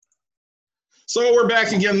So we're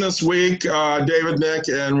back again this week, David, Nick,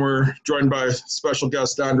 and we're joined by special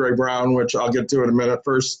guest Andre Brown, which I'll get to in a minute.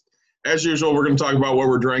 First, as usual, we're going to talk about what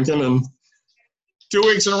we're drinking. And 2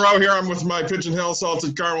 weeks in a row here, I'm with my Pigeon Hill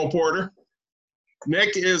Salted Caramel Porter.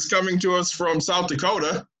 Nick is coming to us from South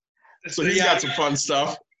Dakota, so he's got some fun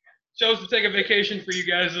stuff. Chose to take a vacation for you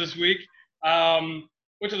guys this week.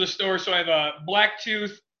 Went to the store, so I have a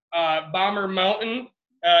Blacktooth Bomber Mountain.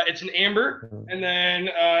 It's an amber, and then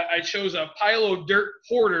I chose a Pile o' Dirt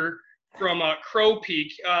Porter from Crow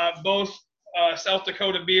Peak, both South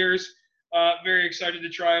Dakota beers. Very excited to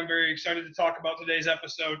try them. Very excited to talk about today's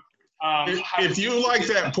episode. If you like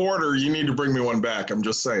that porter, you need to bring me one back. I'm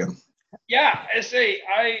just saying. Yeah,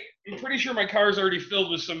 I'm pretty sure my car's already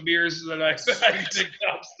filled with some beers that I picked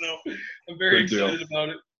up, so I'm very excited about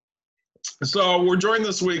it. So we're joined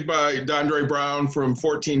this week by Dondre Brown from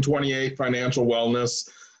 1428 Financial Wellness.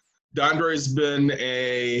 Dondre's been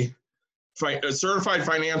a certified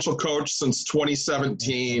financial coach since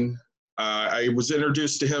 2017. I was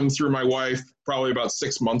introduced to him through my wife probably about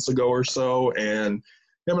 6 months ago or so, and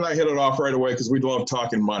him and I hit it off right away because we love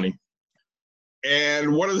talking money.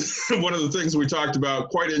 And one of the things we talked about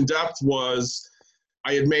quite in depth was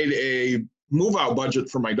I had made a move-out budget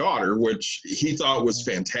for my daughter, which he thought was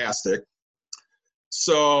fantastic.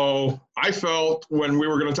 So I felt when we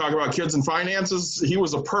were going to talk about kids and finances, he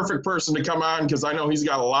was a perfect person to come on because I know he's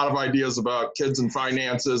got a lot of ideas about kids and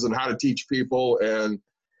finances and how to teach people. And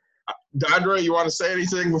Dondre, you want to say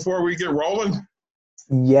anything before we get rolling?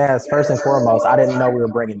 Yes, first and foremost, I didn't know we were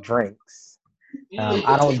bringing drinks.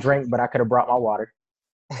 I don't drink, but I could have brought my water.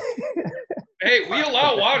 Hey, we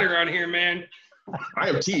allow water on here, man. I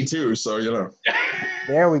have tea too, so you know.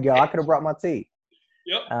 There we go. I could have brought my tea.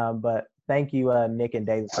 Yep. But thank you, Nick and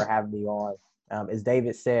David, for having me on. As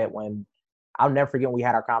David said, I'll never forget when we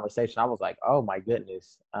had our conversation, I was like, oh my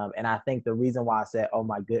goodness. And I think the reason why I said, oh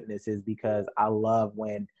my goodness, is because I love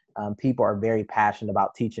when people are very passionate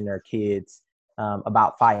about teaching their kids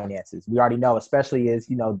about finances. We already know, especially as,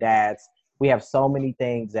 dads, we have so many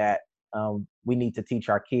things that we need to teach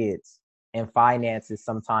our kids. And finances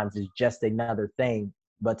sometimes is just another thing.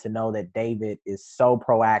 But to know that David is so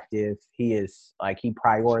proactive, he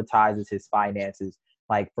prioritizes his finances.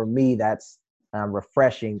 Like for me, that's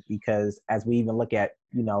refreshing because as we even look at,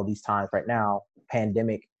 these times right now,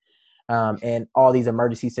 pandemic and all these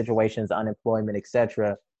emergency situations, unemployment,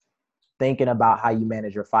 etc., thinking about how you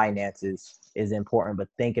manage your finances is important, but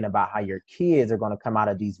thinking about how your kids are going to come out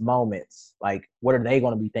of these moments, like what are they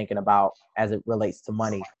going to be thinking about as it relates to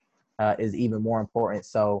money is even more important.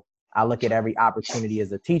 So I look at every opportunity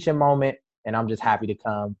as a teaching moment, and I'm just happy to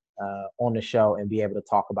come on the show and be able to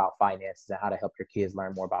talk about finances and how to help your kids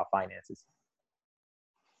learn more about finances.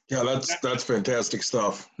 Yeah, that's fantastic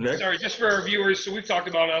stuff. Nick? Sorry, just for our viewers, so we've talked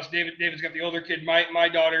about us. David's got the older kid. My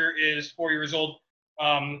daughter is 4 years old.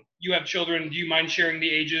 You have children. Do you mind sharing the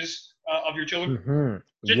ages of your children?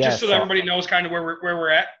 Mm-hmm. Just so that everybody knows kind of where we're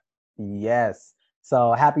at. Yes.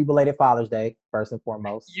 So happy belated Father's Day, first and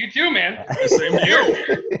foremost. You too, man. Same to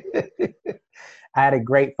you. I had a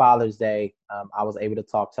great Father's Day. I was able to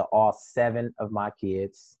talk to all 7 of my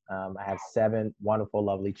kids. I have 7 wonderful,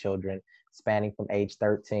 lovely children spanning from age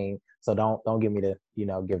 13. So don't get me to,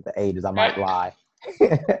 give the ages. I might lie.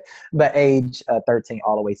 But age 13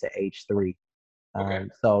 all the way to age 3. Okay.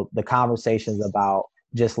 So the conversations about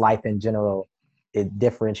just life in general, it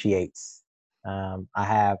differentiates. I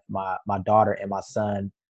have my daughter and my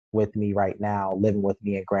son with me right now, living with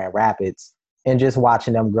me in Grand Rapids, and just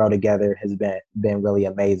watching them grow together has been really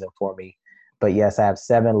amazing for me. But yes, I have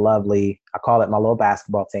 7 lovely, I call it my little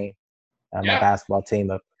basketball team, my basketball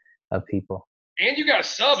team of people. And you got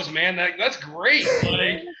subs, man. That's great.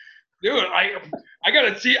 Like, dude, I got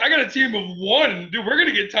a team of 1. Dude, we're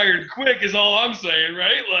gonna get tired quick, is all I'm saying,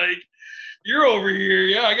 right? Like, you're over here.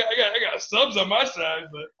 Yeah, I got subs on my side,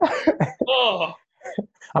 but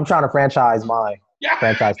I'm trying to franchise mine. Yeah.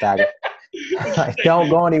 Franchise tag it. Don't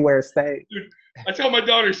go anywhere. Stay. Dude, I tell my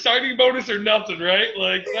daughter, signing bonus or nothing, right?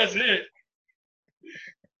 Like, that's it.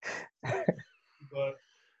 But.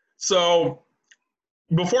 So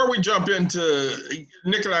before we jump into,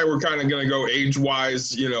 Nick and I were kind of going to go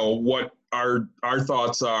age-wise, what our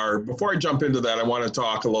thoughts are. Before I jump into that, I want to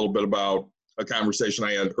talk a little bit about a conversation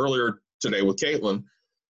I had earlier today with Caitlin.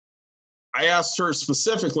 I asked her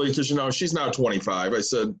specifically, because, she's now 25. I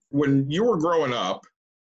said, when you were growing up,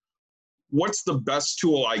 what's the best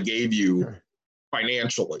tool I gave you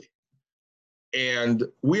financially? And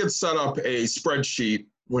we had set up a spreadsheet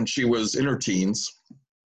when she was in her teens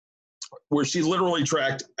where she literally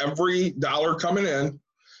tracked every dollar coming in,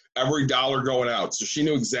 every dollar going out. So she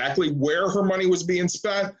knew exactly where her money was being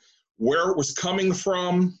spent, where it was coming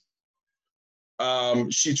from.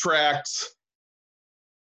 She tracked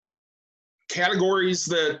categories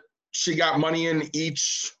that she got money in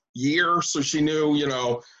each year. So she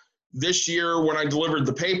knew, this year when I delivered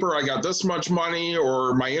the paper, I got this much money,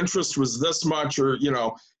 or my interest was this much, or,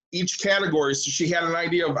 each category. So she had an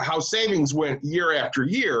idea of how savings went year after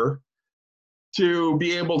year to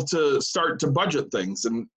be able to start to budget things.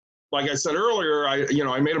 And like I said earlier,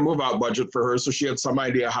 I made a move out budget for her. So she had some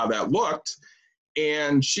idea how that looked.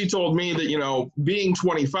 And she told me that, being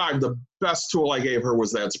 25, the best tool I gave her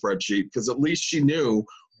was that spreadsheet, because at least she knew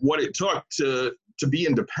what it took to be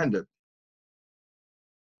independent.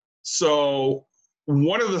 So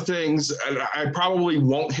one of the things, and I probably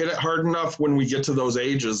won't hit it hard enough when we get to those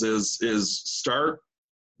ages, is start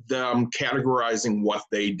them categorizing what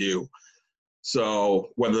they do.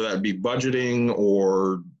 So whether that be budgeting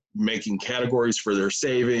or making categories for their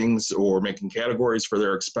savings or making categories for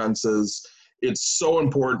their expenses, it's so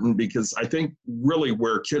important, because I think really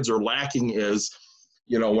where kids are lacking is,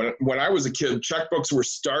 when I was a kid, checkbooks were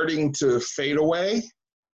starting to fade away.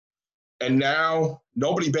 And now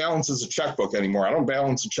nobody balances a checkbook anymore. I don't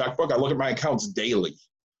balance a checkbook. I look at my accounts daily,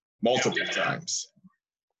 multiple times.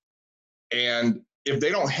 And if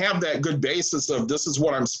they don't have that good basis of this is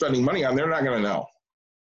what I'm spending money on, they're not going to know.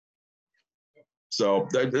 So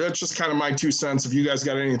that's just kind of my 2 cents. If you guys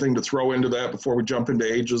got anything to throw into that before we jump into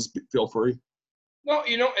ages, feel free. Well,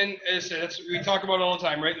 and as I said, we talk about it all the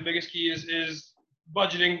time, right? The biggest key is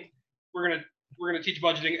budgeting. We're gonna teach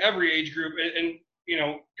budgeting every age group, and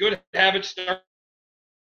good habits start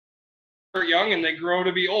young and they grow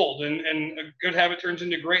to be old, and a good habit turns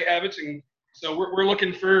into great habits, and so we're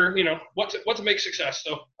looking for what to make success.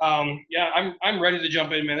 So I'm ready to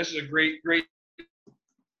jump in, man. This is a great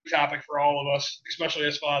topic for all of us, especially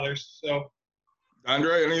as fathers. So,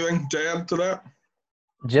 Andre, anything to add to that?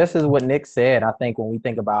 Just as what Nick said, I think when we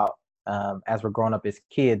think about as we're growing up as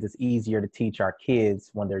kids, it's easier to teach our kids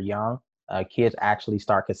when they're young. Kids actually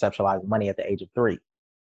start conceptualizing money at the age of 3,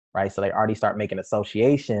 right? So they already start making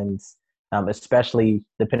associations, especially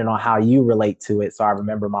depending on how you relate to it. So I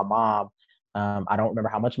remember my mom, I don't remember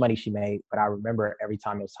how much money she made, but I remember every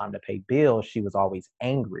time it was time to pay bills, she was always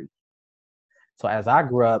angry. So as I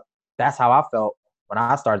grew up, that's how I felt when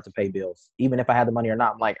I started to pay bills. Even if I had the money or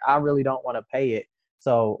not, I'm like, I really don't want to pay it.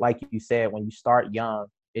 So like you said, when you start young,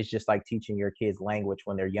 it's just like teaching your kids language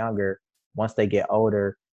when they're younger. Once they get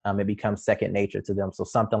older, it becomes second nature to them. So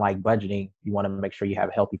something like budgeting, you want to make sure you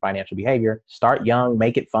have healthy financial behavior. Start young,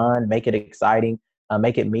 make it fun, make it exciting,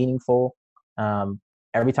 make it meaningful.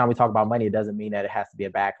 Every time we talk about money, it doesn't mean that it has to be a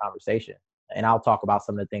bad conversation. And I'll talk about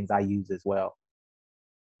some of the things I use as well.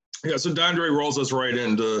 Yeah, so Dondre rolls us right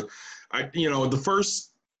into, the first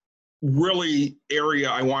really area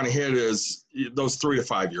I want to hit is those 3 to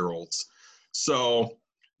 5 year olds. So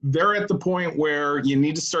they're at the point where you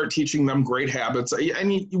need to start teaching them great habits.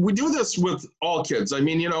 And we do this with all kids. I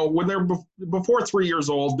mean, when they're before 3 years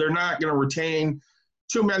old, they're not going to retain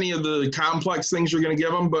too many of the complex things you're going to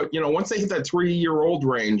give them. But, once they hit that 3-year-old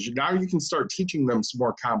range, now you can start teaching them some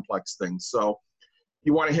more complex things. So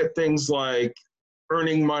you want to hit things like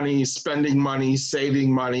earning money, spending money,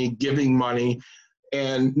 saving money, giving money.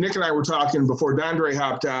 And Nick and I were talking before Dondre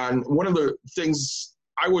hopped on. One of the things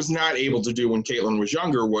I was not able to do when Caitlin was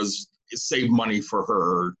younger was save money for her,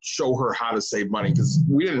 or show her how to save money, because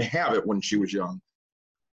we didn't have it when she was young.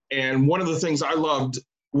 And one of the things I loved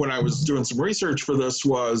when I was doing some research for this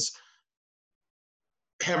was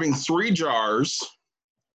having 3 jars,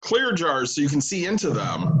 clear jars, so you can see into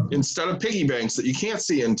them, instead of piggy banks that you can't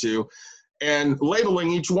see into, and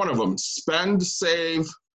labeling each one of them: spend, save,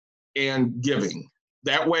 and giving.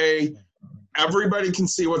 That way, everybody can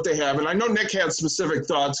see what they have. And I know Nick had specific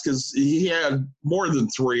thoughts because he had more than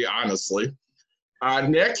 3, honestly.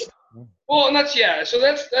 Nick? Well, and that's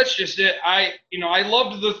just it. I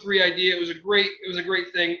loved the 3 idea. It was a great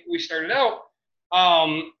thing. We started out,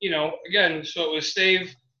 again, so it was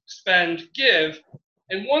save, spend, give.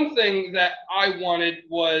 And one thing that I wanted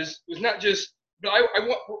was not just, but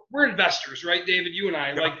we're investors, right, David? You and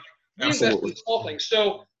I, like, we invest in small things.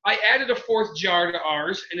 So I added a 4th jar to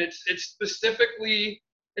ours, and it's specifically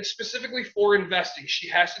for investing. She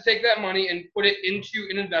has to take that money and put it into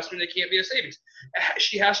an investment. It can't be a savings.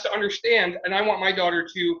 She has to understand, and I want my daughter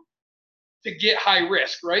to get high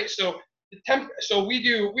risk, right? So we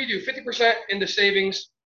do 50% into savings,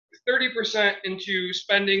 30% into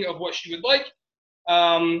spending of what she would like,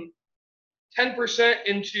 10%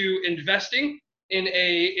 into investing in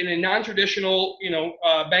a non-traditional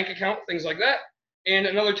bank account, things like that, and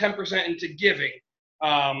another 10% into giving.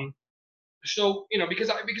 So, because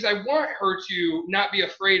I want her to not be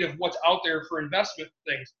afraid of what's out there for investment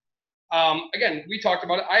things. Again, we talked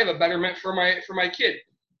about it. I have a betterment for my kid.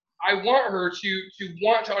 I want her to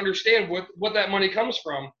want to understand what that money comes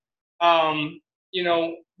from.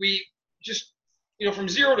 We just, from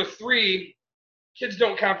 0 to 3, kids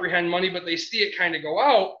don't comprehend money, but they see it kind of go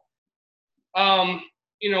out.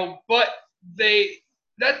 But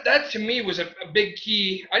that to me was a big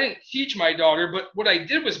key. I didn't teach my daughter, but what I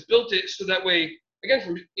did was built it so that way,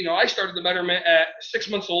 again, I started the betterment at 6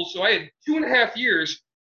 months old. So I had 2.5 years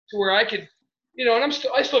to where I could, and I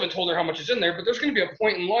still haven't told her how much is in there, but there's going to be a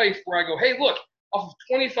point in life where I go, hey, look, off of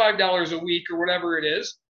 $25 a week or whatever it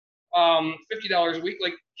is, $50 a week,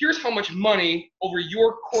 like, here's how much money over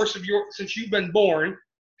your course of since you've been born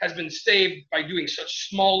has been saved by doing such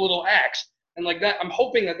small little acts. And like that, I'm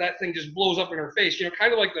hoping that thing just blows up in her face,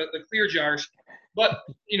 kind of like the clear jars. But,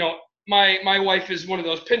 my wife is one of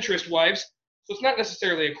those Pinterest wives, so it's not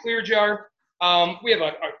necessarily a clear jar. We have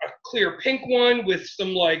a clear pink one with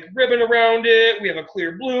some like ribbon around it. We have a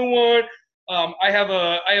clear blue one. I have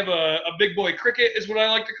a big boy cricket is what I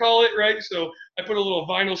like to call it, right? So I put a little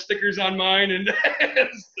vinyl stickers on mine, and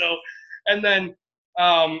and then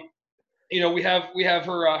we have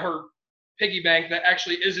her piggy bank that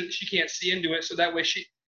actually isn't, she can't see into it, so that way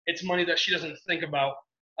it's money that she doesn't think about.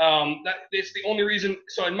 That it's the only reason.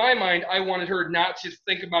 So in my mind, I wanted her not to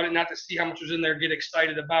think about it, not to see how much was in there, get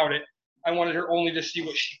excited about it. I wanted her only to see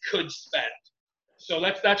what she could spend. So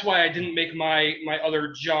that's why I didn't make my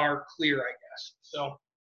other jar clear, I guess. So.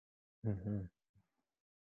 Mm-hmm.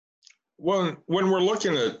 When we're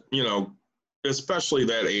looking at, especially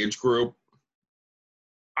that age group,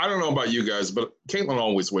 I don't know about you guys, but Caitlin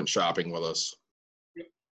always went shopping with us. Yep.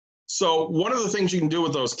 So one of the things you can do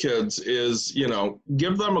with those kids is,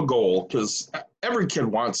 give them a goal, because every kid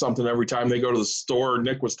wants something every time they go to the store.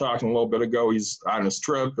 Nick was talking a little bit ago, he's on his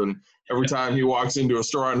trip, and every time he walks into a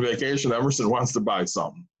store on vacation, Emerson wants to buy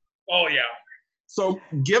something. Oh, yeah. So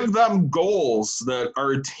give them goals that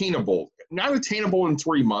are attainable, not attainable in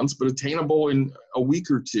 3 months, but attainable in a week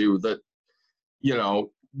or two, that,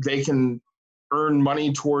 they can earn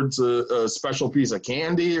money towards a special piece of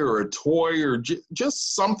candy or a toy, or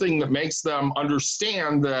just something that makes them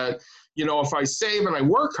understand that, if I save and I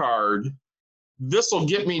work hard, this will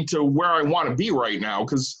get me to where I want to be right now.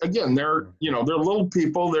 Because again, they're little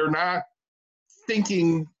people. They're not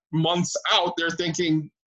thinking months out. They're thinking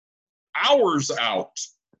hours out.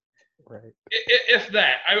 Right. If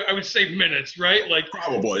that, I would say minutes, right? Like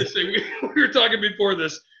probably. We were talking before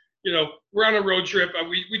this. We're on a road trip.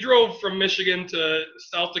 We drove from Michigan to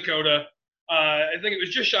South Dakota. I think it was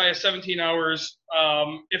just shy of 17 hours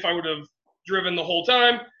if I would have driven the whole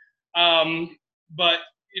time. But,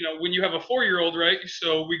 when you have a 4-year-old, right?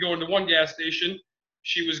 So we go into one gas station.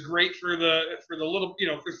 She was great for the little,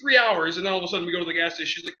 for 3 hours. And then all of a sudden we go to the gas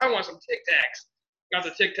station. She's like, I want some Tic Tacs. Got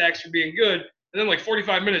the Tic Tacs for being good. And then like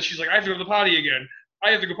 45 minutes, she's like, I have to go to the potty again.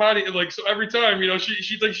 I have to go potty. And like, so every time,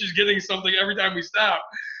 she thinks she's getting something every time we stop.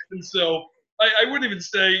 And so I wouldn't even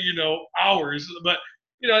say, hours, but,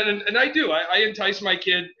 and I do, I entice my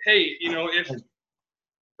kid, hey, if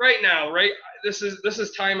right now, right, this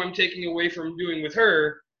is time I'm taking away from doing with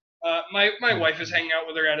her. My wife is hanging out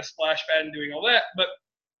with her at a splash pad and doing all that, but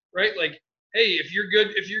right, like, hey, if you're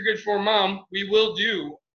good for Mom, we will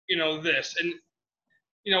do, this. And,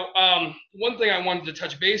 one thing I wanted to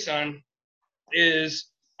touch base on is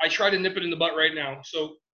I try to nip it in the butt right now.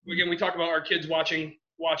 So again, we talk about our kids watching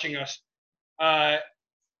us.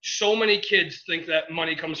 So many kids think that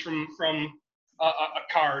money comes from a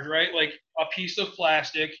card, right? Like a piece of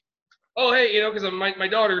plastic. Oh, hey, because my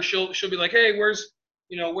daughter, she'll be like, hey, where's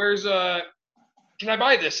can I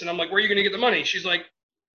buy this? And I'm like, where are you gonna get the money? She's like,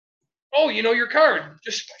 oh, your card.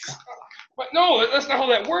 But no, that's not how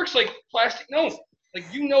that works. Like plastic, no. Like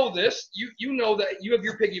this, you know that you have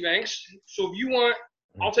your piggy banks. So if you want,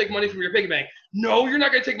 I'll take money from your piggy bank. No, you're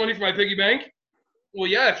not gonna take money from my piggy bank. Well,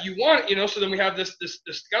 yeah, if you want, so then we have this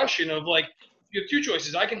discussion of like, you have two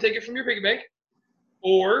choices. I can take it from your piggy bank,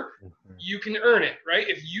 or you can earn it, right?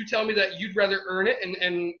 If you tell me that you'd rather earn it,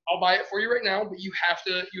 and I'll buy it for you right now, but you have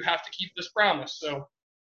to keep this promise. So,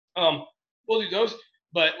 we'll do those.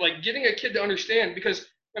 But like getting a kid to understand, because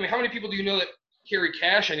how many people do you know that carry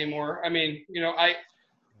cash anymore? I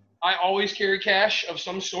always carry cash of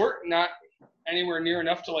some sort, not anywhere near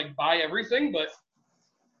enough to like buy everything, but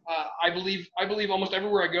I believe almost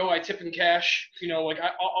everywhere I go, I tip in cash. Like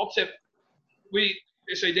I'll tip. We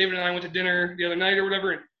say David and I went to dinner the other night or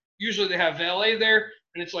whatever, and usually they have valet there,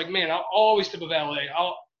 and it's like, man, I'll always tip a valet.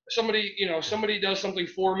 Somebody does something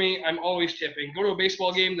for me, I'm always tipping. Go to a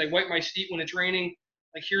baseball game, they wipe my seat when it's raining.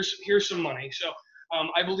 Like here's some money. So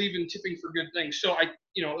I believe in tipping for good things. So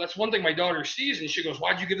that's one thing my daughter sees, and she goes,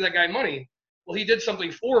 "Why'd you give that guy money?" Well, he did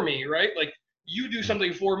something for me, right? Like you do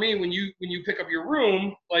something for me when you pick up your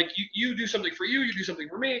room. Like you do something for you do something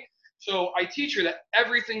for me. So I teach her that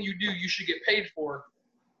everything you do, you should get paid for.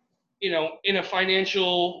 In a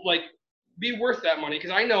financial, like, be worth that money. Because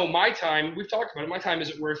I know my time, we've talked about it, my time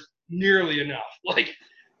isn't worth nearly enough. Like,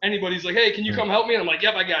 anybody's like, hey, can you come help me? And I'm like,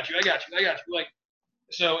 yep, I got you. Like,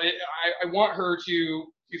 so I want her to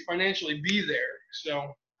financially be there.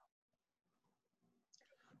 So.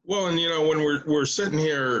 Well, and when we're sitting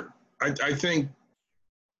here, I think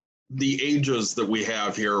the ages that we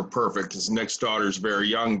have here are perfect because Nick's daughter's very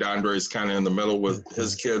young. Dondre's kind of in the middle with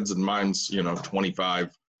his kids, and mine's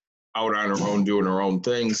 25, out on her own, doing her own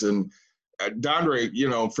things. And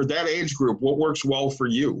Dondre, for that age group, what works well for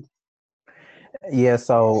you? Yeah,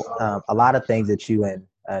 so a lot of things that you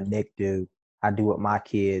and Nick do, I do with my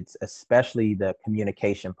kids, especially the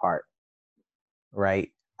communication part, right?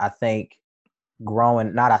 I think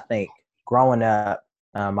growing up,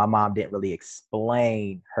 my mom didn't really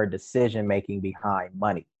explain her decision making behind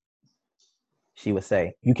money. She would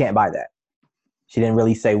say, "You can't buy that." She didn't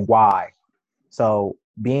really say why. So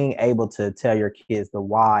being able to tell your kids the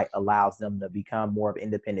why allows them to become more of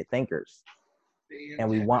independent thinkers. And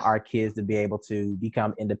we want our kids to be able to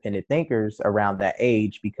become independent thinkers around that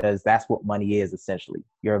age, because that's what money is essentially.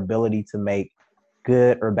 Your ability to make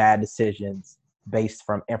good or bad decisions based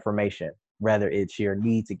from information, whether it's your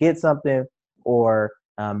need to get something or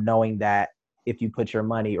knowing that if you put your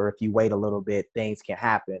money or if you wait a little bit, things can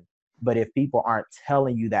happen. But if people aren't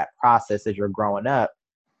telling you that process as you're growing up,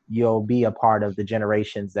 you'll be a part of the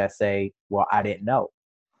generations that say, well, I didn't know.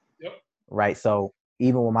 Yep. Right. So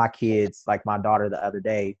even with my kids, like my daughter the other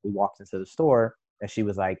day, we walked into the store and she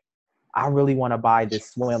was like, I really want to buy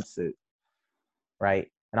this swimsuit.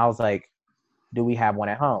 Right. And I was like, do we have one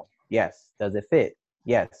at home? Yes. Does it fit?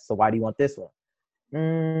 Yes. So why do you want this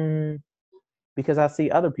one? Because I see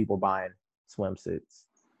other people buying swimsuits.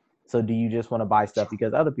 So do you just want to buy stuff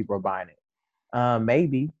because other people are buying it?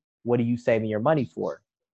 Maybe. What are you saving your money for?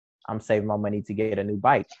 I'm saving my money to get a new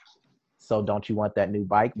bike. So don't you want that new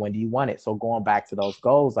bike? When do you want it? So going back to those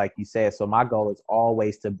goals, like you said, so my goal is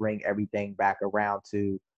always to bring everything back around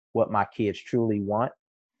to what my kids truly want.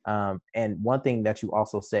 And one thing that you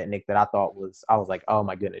also said, Nick, that I was like, oh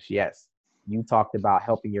my goodness, yes. You talked about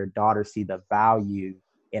helping your daughter see the value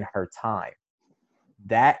in her time.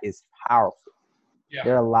 That is powerful. Yeah.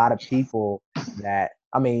 There are a lot of people that,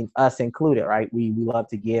 us included, right? We love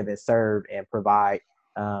to give and serve and provide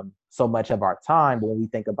so much of our time. But when we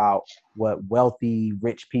think about what wealthy,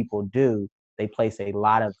 rich people do, they place a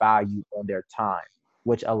lot of value on their time,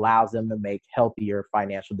 which allows them to make healthier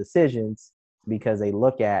financial decisions because they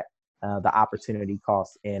look at the opportunity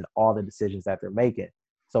costs in all the decisions that they're making.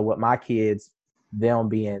 So with my kids, them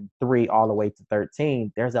being 3 all the way to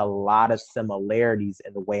 13, there's a lot of similarities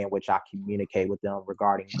in the way in which I communicate with them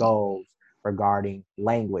regarding goals, regarding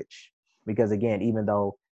language. Because again, even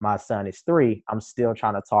though my son is 3, I'm still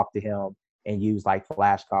trying to talk to him and use like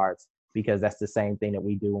flashcards, because that's the same thing that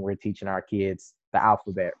we do when we're teaching our kids the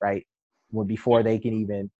alphabet, right? Before they can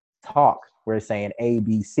even talk, we're saying A,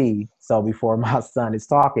 B, C. So before my son is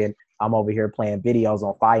talking, I'm over here playing videos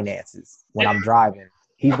on finances when I'm driving.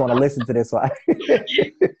 He's going to listen to this one.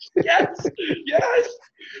 Yes.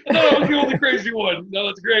 I thought I was the only crazy one. No,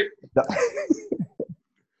 that's great.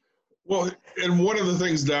 Well, and one of the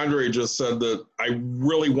things Dondre just said that I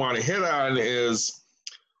really want to hit on is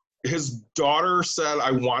his daughter said,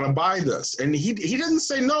 I want to buy this. And he didn't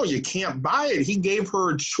say, no, you can't buy it. He gave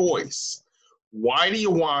her a choice. Why do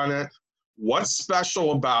you want it? What's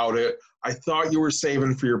special about it? I thought you were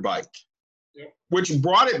saving for your bike. Yep. Which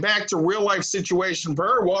brought it back to real life situation for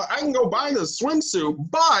her. Well, I can go buy this swimsuit,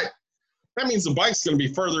 but that means the bike's going to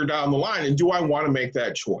be further down the line. And do I want to make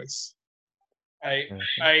that choice?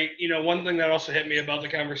 One thing that also hit me about the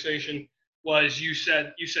conversation was you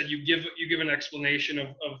said you give an explanation of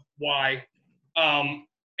why, and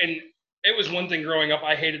it was one thing growing up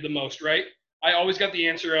I hated the most, right? I always got the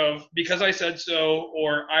answer of because I said so,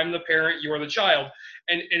 or I'm the parent, you're the child,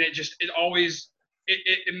 and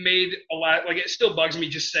it made a lot, like it still bugs me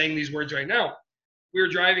just saying these words right now. We were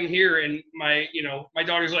driving here and my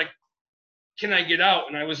daughter's like, can I get out?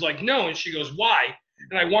 And I was like, no, and she goes, why?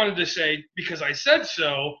 And I wanted to say, because I said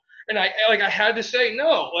so. And I had to say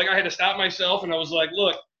no. Like I had to stop myself. And I was like,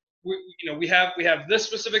 look, we have this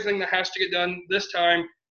specific thing that has to get done this time.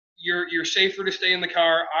 You're safer to stay in the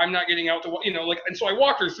car. I'm not getting out to, and so I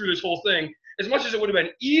walked her through this whole thing as much as it would have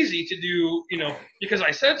been easy to do, because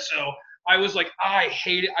I said so. I was like, I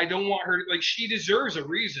hate it. I don't want her to, like, she deserves a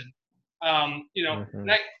reason. You know,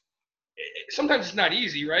 and sometimes it's not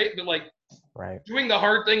easy, right? But like doing the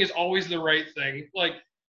hard thing is always the right thing. Like,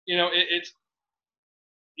 you know, it's,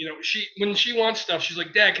 you know, when she wants stuff, she's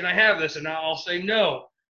like, Dad, can I have this? And I'll say no.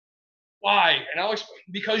 Why? And I'll explain,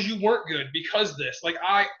 because you weren't good, because this. Like,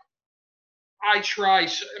 I try.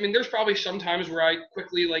 I mean, there's probably some times where I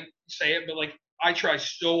quickly like say it, but like I try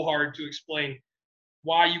so hard to explain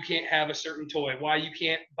why you can't have a certain toy, why you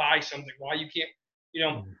can't buy something, why you can't, you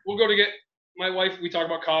know, we'll go to get my wife, we talk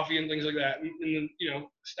about coffee and things like that. And then, you know,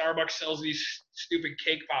 Starbucks sells these stupid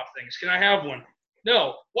cake pop things. Can I have one?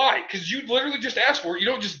 No. Why? Because you literally just asked for it. You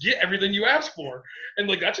don't just get everything you ask for. And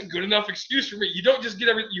like, that's a good enough excuse for me. You don't just get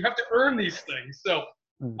everything. You have to earn these things. So,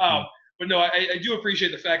 but no, I do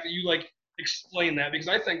appreciate the fact that you like explain that, because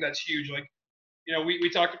I think that's huge. Like, you know, we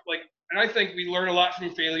talk like, and I think we learn a lot from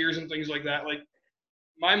failures and things like that. Like,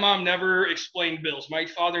 my mom never explained bills. My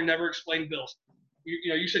father never explained bills. You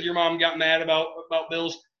know, you said your mom got mad about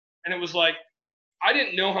bills, and it was like, I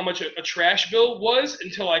didn't know how much a trash bill was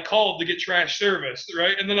until I called to get trash service,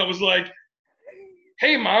 right? And then I was like,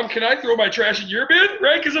 hey, Mom, can I throw my trash in your bin,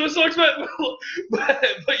 right? Because it was so expensive.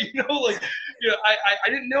 but you know, like, you know, I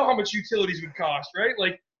didn't know how much utilities would cost, right?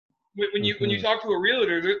 Like, when you talk to a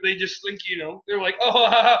realtor, they just think, you know, they're like,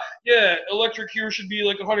 oh, yeah, electric here should be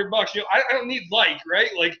like $100. You know, I don't need light,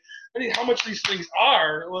 right? Like, I need how much these things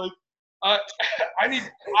are. Like, I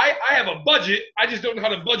have a budget. I just don't know how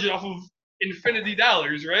to budget off of infinity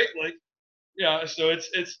dollars, right? Like, yeah. So it's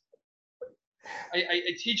I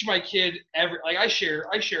teach my kid I share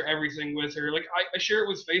everything with her. Like, I share it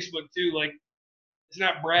with Facebook too. Like, it's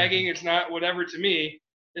not bragging. It's not whatever to me.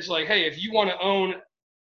 It's like, hey, if you want to own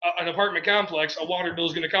an apartment complex, a water bill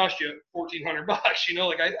is going to cost you $1,400. You know,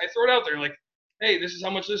 like I throw it out there. Like, hey, this is how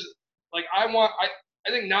much this is. Like, I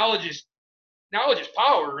think knowledge is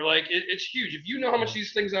power. Like, it's huge. If you know how much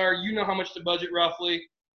these things are, you know how much to budget roughly.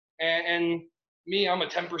 And me, I'm a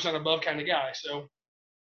 10% above kind of guy. So,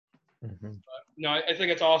 no, I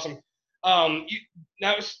think it's awesome.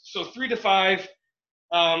 So 3 to 5,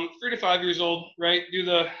 3 to 5 years old, right?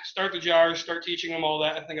 Start the jars, start teaching them all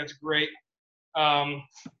that. I think that's great.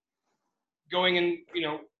 Going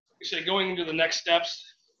into the next steps.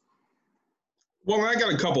 Well, I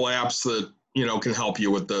got a couple apps that, you know, can help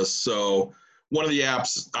you with this. So one of the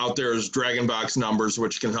apps out there is Dragonbox Numbers,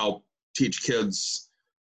 which can help teach kids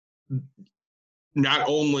not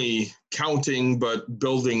only counting, but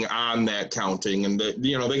building on that counting. And,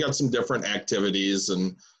 you know, they got some different activities.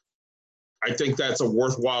 And I think that's a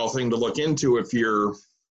worthwhile thing to look into if you're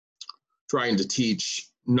trying to teach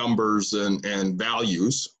numbers and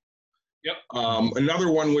values. Yep.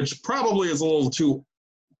 Another one, which probably is a little too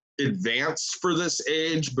advanced for this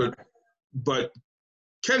age, but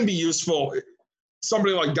can be useful.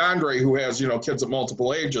 Somebody like Dondre, who has, you know, kids at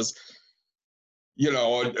multiple ages, you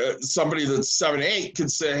know, somebody that's 7, 8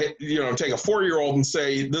 could say, you know, take a 4-year-old and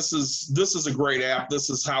say, this is a great app.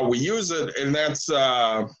 This is how we use it. And that's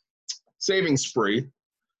Saving Spree,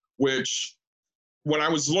 which when I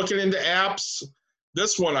was looking into apps,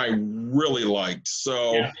 this one I really liked.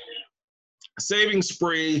 So yeah. Saving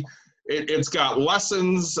Spree, it's got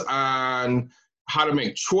lessons on how to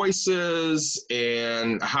make choices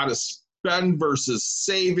and how to spend versus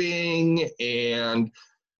saving and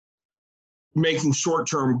making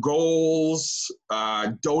short-term goals,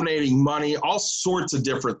 donating money, all sorts of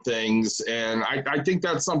different things. And I think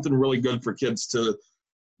that's something really good for kids to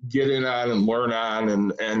get in on and learn on.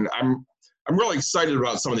 And I'm really excited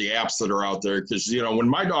about some of the apps that are out there because, you know, when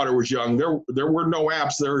my daughter was young, there were no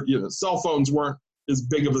apps there. You know, cell phones weren't as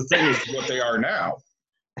big of a thing as what they are now.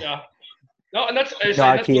 Yeah. No, and that's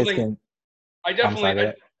something I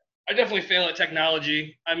definitely fail at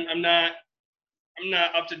technology. I'm not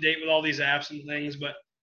up to date with all these apps and things, but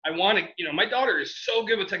I want to, you know, my daughter is so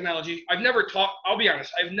good with technology. I'll be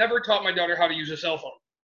honest, I've never taught my daughter how to use a cell phone.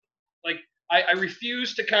 Like, I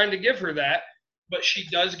refuse to kind of give her that, but she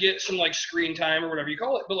does get some like screen time or whatever you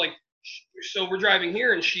call it. But like, so we're driving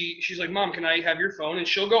here and she's like, Mom, can I have your phone? And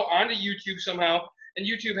she'll go onto YouTube somehow. And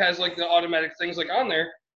YouTube has like the automatic things like on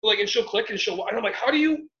there, like, and she'll click and and I'm like, how do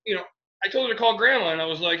you know, I told her to call grandma and I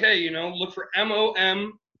was like, hey, you know, look for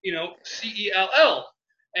MOM, you know, CELL.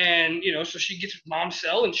 And, you know, so she gets mom's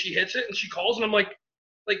cell and she hits it and she calls and I'm like,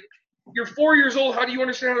 you're 4 years old. How do you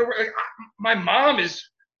understand? Like, my mom is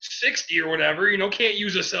 60 or whatever, you know, can't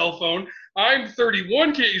use a cell phone. I'm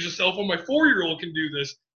 31, can't use a cell phone. My 4-year-old can do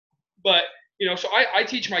this. But, you know, so I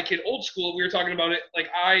teach my kid old school. We were talking about it. Like,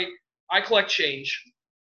 I collect change.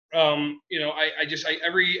 You know, I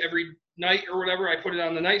every night or whatever, I put it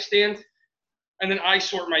on the nightstand. and then I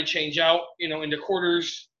sort my change out, into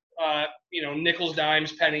quarters, nickels,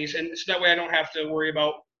 dimes, pennies, and so that way I don't have to worry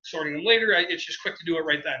about sorting them later. It's just quick to do it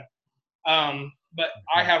right then. But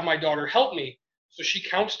I have my daughter help me. So she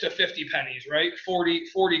counts to 50 pennies, right? 40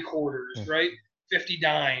 quarters, right? 50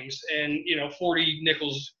 dimes and, 40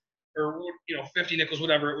 nickels or, 50 nickels,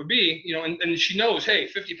 whatever it would be, and she knows, hey,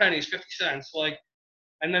 50 pennies, 50 cents. Like,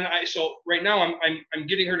 and then so right now I'm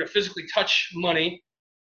getting her to physically touch money,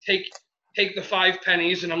 take the 5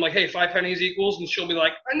 pennies, and I'm like, hey, 5 pennies equals, and she'll be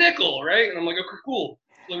like, a nickel, right? And I'm like, okay, cool.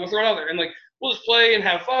 So we'll throw it out there. And like, we'll just play and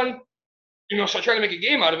have fun. So I try to make a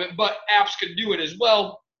game out of it, but apps could do it as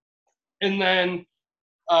well. And then,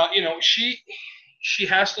 she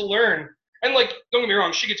has to learn. And like, don't get me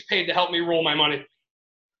wrong, she gets paid to help me roll my money.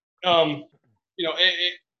 I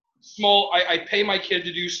pay my kid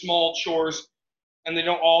to do small chores, and they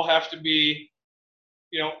don't all have to be,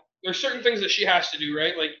 there's certain things that she has to do,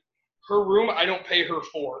 right? Like her room, I don't pay her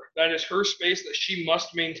for. That is her space that she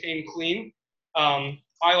must maintain clean. I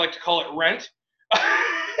like to call it rent.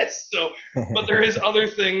 So, but there is other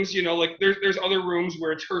things, like there's other rooms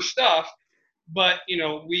where it's her stuff, but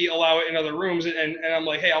we allow it in other rooms, and I'm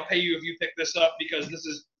like, hey, I'll pay you if you pick this up because this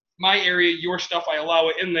is my area, your stuff, I allow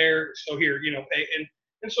it in there, so here, pay.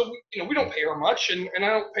 And so we don't pay her much, and I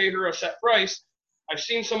don't pay her a set price. I've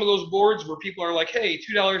seen some of those boards where people are like, hey,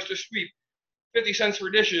 $2 to sweep, 50 cents for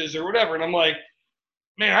dishes or whatever, and I'm like,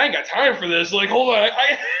 man, I ain't got time for this. Like, hold on,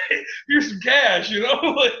 here's some cash,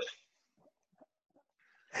 like.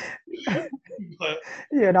 But,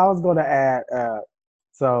 yeah, and I was going to add,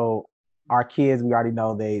 so our kids, we already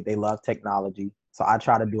know they love technology. So I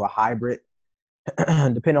try to do a hybrid,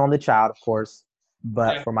 depending on the child, of course.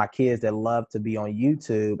 But yeah. For my kids that love to be on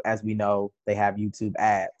YouTube, as we know, they have YouTube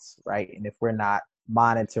ads, right? And if we're not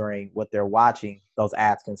monitoring what they're watching, those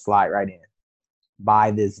ads can slide right in.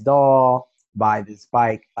 Buy this doll, buy this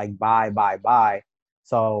bike, like buy.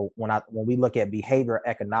 So when we look at behavior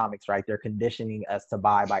economics, right, they're conditioning us to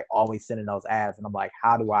buy by always sending those ads. And I'm like,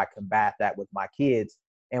 how do I combat that with my kids?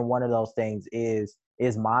 And one of those things is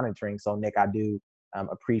monitoring. So Nick, I do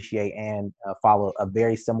appreciate and follow a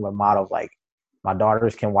very similar model. Like my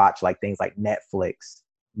daughters can watch like things like Netflix,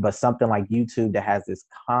 but something like YouTube that has this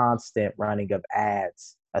constant running of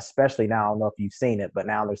ads, especially now, I don't know if you've seen it, but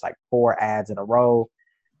now there's like 4 ads in a row.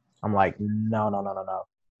 I'm like, no.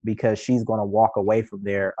 Because she's going to walk away from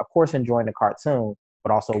there, of course, enjoying the cartoon,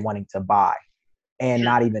 but also wanting to buy and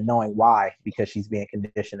not even knowing why, because she's being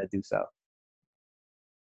conditioned to do so.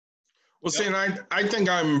 Well, see, and I think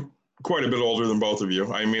I'm quite a bit older than both of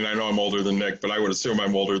you. I mean, I know I'm older than Nick, but I would assume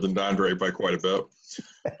I'm older than Dondre by quite a bit.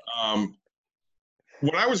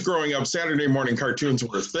 When I was growing up, Saturday morning cartoons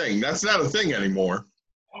were a thing. That's not a thing anymore.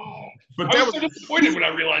 Oh, but I was so disappointed when I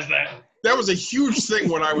realized that. That was a huge thing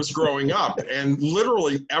when I was growing up. And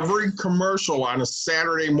literally every commercial on a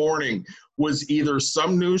Saturday morning was either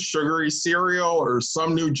some new sugary cereal or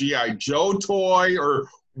some new G.I. Joe toy or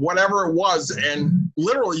whatever it was. And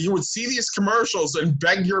literally you would see these commercials and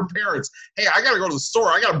beg your parents, hey, I got to go to the store.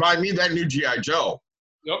 I got to buy me that new G.I. Joe.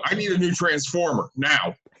 Yep. I need a new Transformer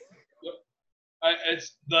now. Yep.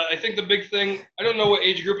 I think the big thing, I don't know what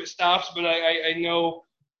age group it stops, but I know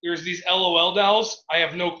there's these LOL dolls. I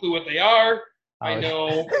have no clue what they are. I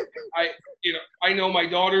know my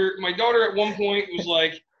daughter at one point was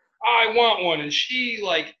like, I want one. And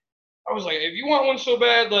I was like, if you want one so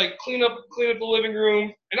bad, like clean up the living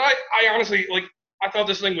room. And I honestly, like, I thought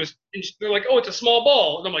this thing was, they're like, oh, it's a small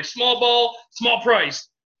ball. And I'm like, small ball, small price.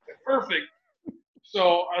 Perfect.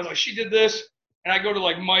 So I was like, she did this. And I go to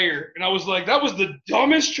like Meijer, and I was like, that was the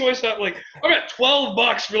dumbest choice. I'm at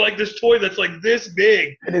 $12 for like this toy that's like this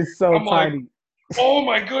big. It is so tiny. Like, oh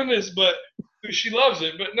my goodness, but she loves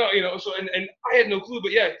it. But no, so and I had no clue.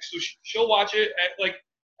 But yeah, so she'll watch it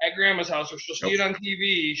at grandma's house, or she'll see it on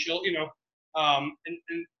TV. She'll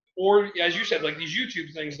or as you said, like these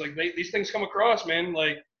YouTube things, like these things come across, man.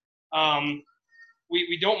 Like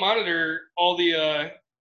we don't monitor all the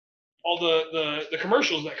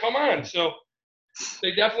commercials that come on, so.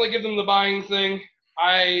 They definitely give them the buying thing.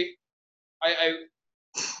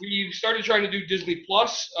 We started trying to do Disney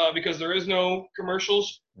Plus because there is no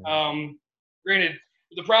commercials. Granted,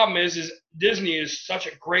 the problem is Disney is such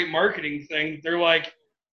a great marketing thing. They're like,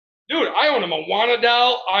 dude, I own a Moana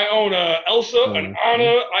doll. I own a Elsa, an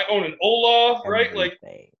Anna. I own an Olaf, right? Like,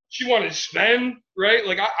 she wanted Sven, right?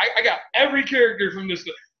 Like, I got every character from this.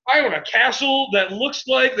 I own a castle that looks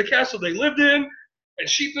like the castle they lived in. And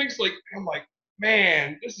she thinks, like, I'm like,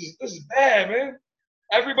 man, this is bad, man.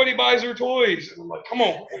 Everybody buys her toys. And I'm like, come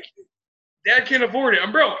on. Dad can't afford it.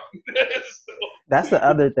 I'm broke. That's the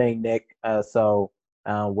other thing, Nick. So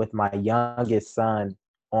with my youngest son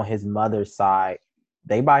on his mother's side,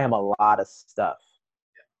 they buy him a lot of stuff.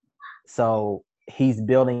 So he's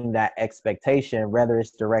building that expectation, whether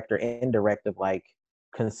it's direct or indirect, of like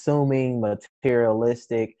consuming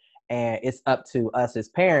materialistic, and it's up to us as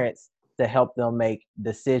parents to help them make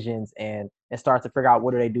decisions and start to figure out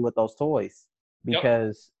what do they do with those toys. Yep.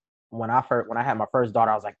 Because when I had my first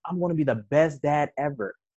daughter, I was like, I'm going to be the best dad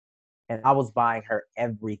ever, and I was buying her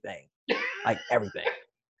everything, like everything.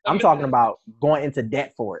 I'm talking about going into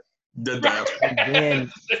debt for it. Did that. And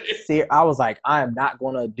then I was like, I am not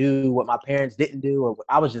going to do what my parents didn't do. Or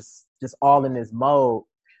I was just all in this mode.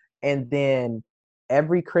 And then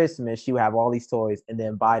every Christmas, she would have all these toys. And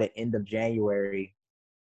then by the end of January,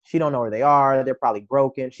 she don't know where they are. They're probably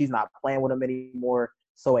broken. She's not playing with them anymore.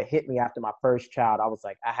 So it hit me after my first child. I was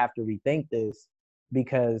like, I have to rethink this,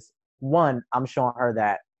 because one, I'm showing her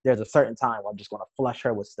that there's a certain time where I'm just going to flush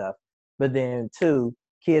her with stuff. But then two,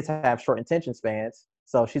 kids have short attention spans.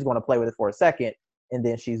 So she's going to play with it for a second, and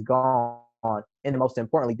then she's gone. And most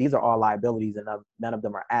importantly, these are all liabilities, and none of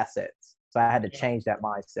them are assets. So I had to change that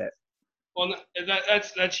mindset. Well,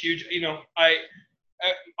 that's huge. You know,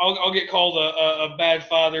 I'll get called a bad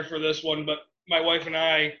father for this one, but my wife and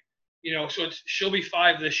I, you know, so she'll be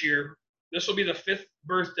 5 this year. This will be the 5th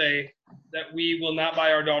birthday that we will not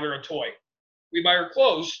buy our daughter a toy. We buy her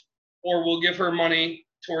clothes, or we'll give her money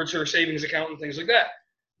towards her savings account and things like that.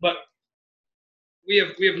 But we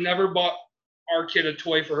have never bought our kid a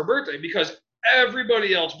toy for her birthday, because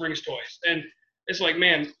everybody else brings toys, and it's like,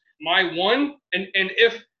 man, my one, and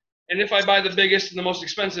if I buy the biggest and the most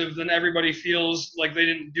expensive, then everybody feels like they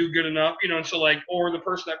didn't do good enough, you know. And so, like, or the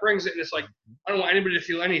person that brings it, and it's like, I don't want anybody to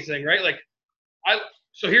feel anything, right? Like,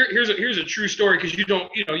 so here's a true story, because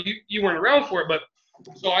you weren't around for it, but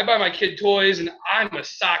so I buy my kid toys, and I'm a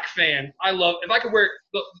sock fan. I love, if I could wear,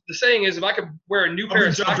 the saying is, if I could wear a new pair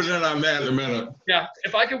of socks. I'll be jumping in on that in a minute. Yeah,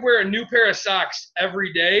 if I could wear a new pair of socks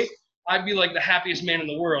every day, I'd be like the happiest man in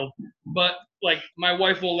the world. But like, my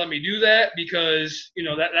wife won't let me do that, because, you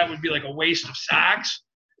know, that would be like a waste of socks.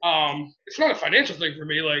 It's not a financial thing for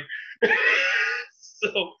me, like,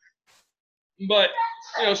 so, but,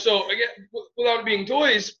 you know, so again, without it being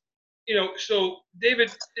toys, you know, so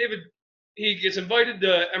David, he gets invited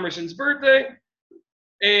to Emerson's birthday,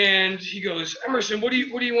 and he goes, Emerson, what do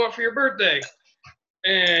you want for your birthday?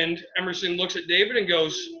 And Emerson looks at David and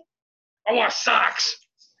goes, I want socks.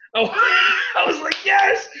 Oh, I was like,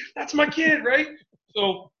 yes, that's my kid, right?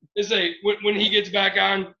 So when he gets back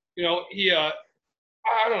on, you know, he I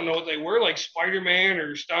don't know what they were, like Spider-Man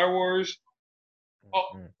or Star Wars.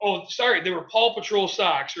 Oh, sorry, they were Paw Patrol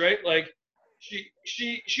socks, right? Like,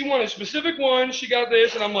 she wanted a specific one. She got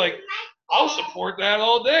this, and I'm like, I'll support that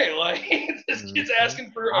all day. Like, this kid's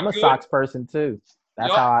asking for. I'm a socks person too.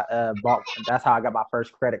 That's how I That's how I got my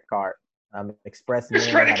first credit card. Express Mint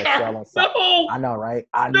had a sale on socks. No! I know, right?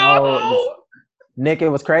 I know. Nick, it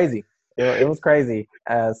was crazy. It was crazy.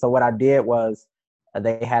 So what I did was,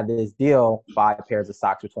 they had this deal, 5 pairs of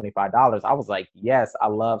socks for $25. I was like, yes, I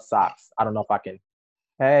love socks. I don't know if I can.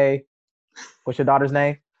 Hey, what's your daughter's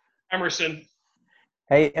name? Emerson.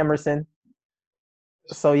 Hey, Emerson.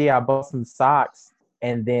 So yeah, I bought some socks,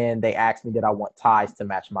 and then they asked me did I want ties to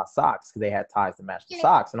match my socks, because they had ties to match the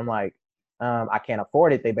socks, and I'm like, I can't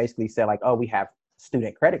afford it. They basically said like, oh, we have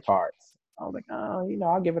student credit cards. I was like, oh, you know,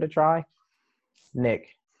 I'll give it a try. Nick,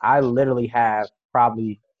 I literally have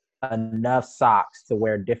probably enough socks to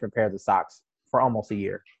wear different pairs of socks for almost a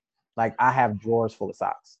year. Like, I have drawers full of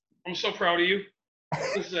socks. I'm so proud of you.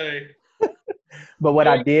 To say. But what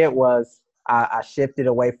I did was I shifted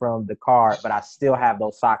away from the card, but I still have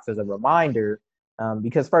those socks as a reminder,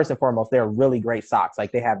 because first and foremost, they're really great socks.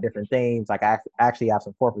 Like, they have different themes. Like, I actually have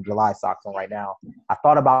some 4th of July socks on right now. I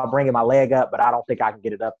thought about bringing my leg up, but I don't think I can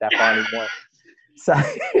get it up that far anymore. So,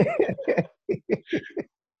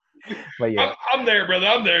 but yeah, I'm there, brother.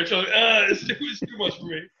 I'm there. So it's too much for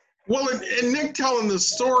me. Well, and Nick telling this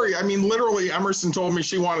story, I mean, literally, Emerson told me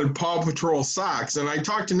she wanted Paw Patrol socks. And I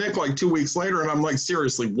talked to Nick like 2 weeks later, and I'm like,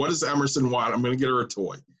 seriously, what does Emerson want? I'm going to get her a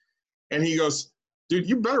toy. And he goes, dude,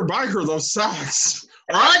 you better buy her those socks,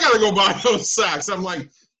 or I got to go buy those socks. I'm like,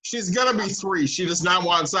 she's going to be 3. She does not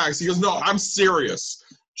want socks. He goes, no, I'm serious.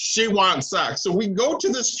 She wants socks. So we go to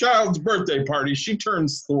this child's birthday party. She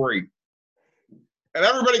turns 3. And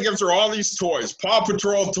everybody gives her all these toys, Paw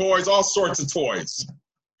Patrol toys, all sorts of toys.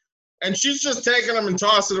 And she's just taking them and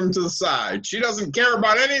tossing them to the side. She doesn't care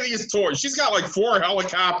about any of these toys. She's got like 4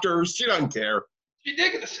 helicopters. She doesn't care. She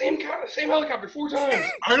did get the same helicopter 4 times.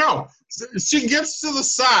 I know. She gets to the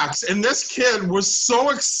socks, and this kid was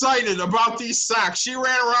so excited about these socks. She ran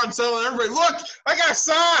around telling everybody, look, I got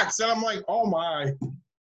socks. And I'm like, oh, my.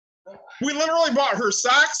 We literally bought her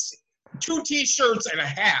socks, 2 T-shirts, and a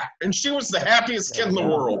hat. And she was the happiest kid in the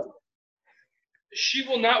world. She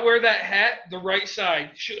will not wear that hat the right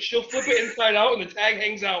side. She'll flip it inside out, and the tag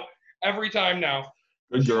hangs out every time now.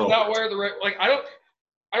 Good girl. She will not wear the right – like, I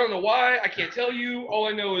don't know why. I can't tell you. All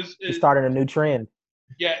I know is She started a new trend.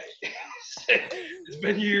 Yeah. It's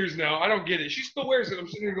been years now. I don't get it. She still wears it. I'm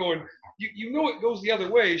sitting there going, you know it goes the other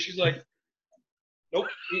way. She's like, nope.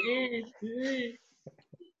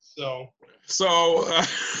 So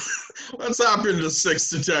let's hop into 6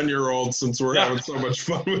 to 10-year-olds since we're having so much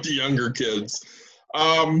fun with the younger kids.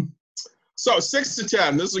 So 6 to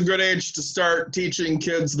 10, this is a good age to start teaching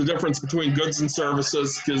kids the difference between goods and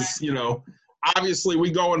services because, you know, obviously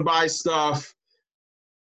we go and buy stuff.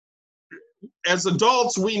 As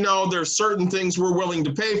adults, we know there's certain things we're willing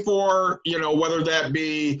to pay for, you know, whether that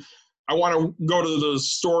be I want to go to the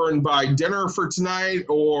store and buy dinner for tonight,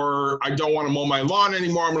 or I don't want to mow my lawn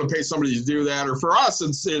anymore. I'm going to pay somebody to do that. Or for us,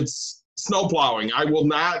 it's snow plowing. I will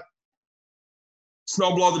not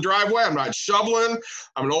snow blow the driveway. I'm not shoveling.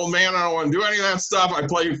 I'm an old man. I don't want to do any of that stuff. I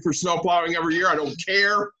play for snow plowing every year. I don't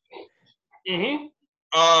care.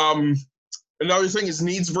 Mm-hmm. Another thing is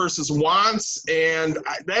needs versus wants, and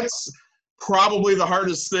that's probably the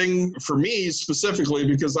hardest thing for me specifically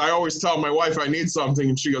because I always tell my wife I need something,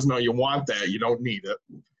 and she goes, no, you want that. You don't need it.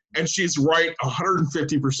 And she's right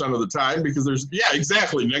 150% of the time because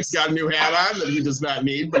exactly. Nick's got a new hat on that he does not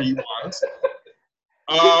need, but he wants.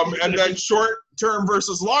 And then short-term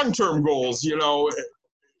versus long-term goals, you know,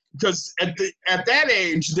 because at that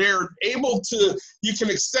age, they're able to, you can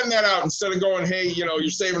extend that out instead of going, hey, you know, you're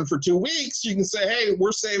saving for 2 weeks. You can say, hey,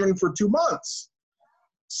 we're saving for 2 months.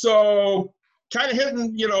 So kind of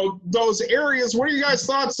hitting, you know, those areas. What are you guys'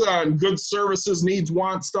 thoughts on goods, services, needs,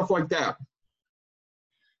 wants, stuff like that?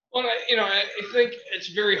 Well, I think it's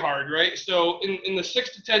very hard, right? So in the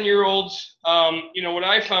 6 to 10-year-olds, you know, what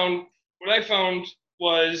I found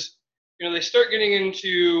was, you know, they start getting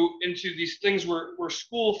into these things where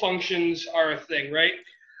school functions are a thing, right?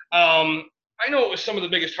 I know it was some of the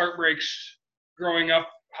biggest heartbreaks growing up,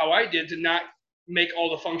 how I did to not make all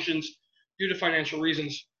the functions due to financial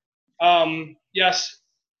reasons. Yes,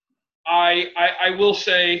 I will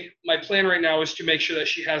say my plan right now is to make sure that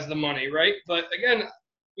she has the money, right? But again,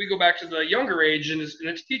 we go back to the younger age, and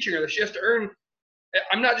it's teaching her that she has to earn.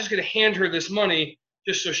 I'm not just going to hand her this money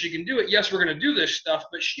just so she can do it. Yes, we're going to do this stuff,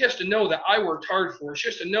 but she has to know that I worked hard for it. She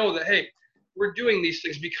has to know that, hey, we're doing these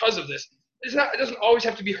things because of this. It doesn't always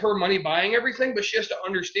have to be her money buying everything, but she has to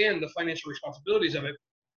understand the financial responsibilities of it.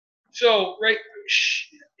 So, right,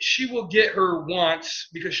 she will get her wants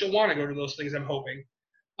because she'll want to go to those things, I'm hoping.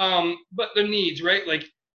 But the needs, right? Like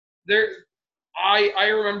I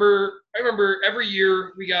remember every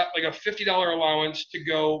year we got like a $50 allowance to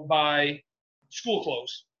go buy school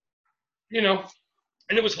clothes, you know,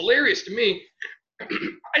 and it was hilarious to me.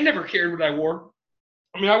 I never cared what I wore.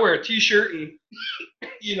 I mean, I wear a t-shirt and,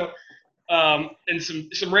 you know, and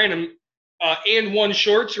some random and one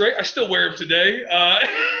shorts, right? I still wear them today.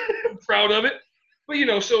 I'm proud of it. But, you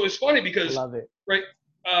know, so it's funny because, Love it. right,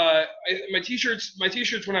 my t-shirts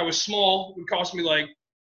when I was small would cost me like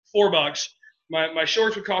 $4. My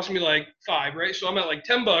shorts would cost me like $5, right? So I'm at like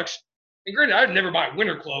 $10. And granted, I'd never buy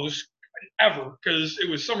winter clothes ever because it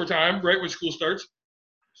was summertime, right, when school starts.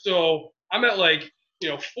 So I'm at like, you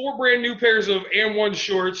know, 4 brand new pairs of and1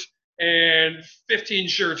 shorts and 15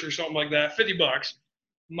 shirts or something like that, $50.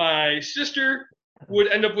 My sister would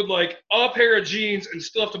end up with like a pair of jeans and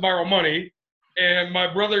still have to borrow money. And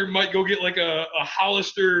my brother might go get like a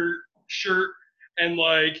Hollister shirt and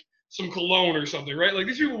like some cologne or something, right? Like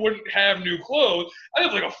these people wouldn't have new clothes. I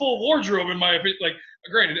have like a full wardrobe in my opinion. Like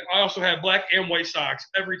granted, I also have black and white socks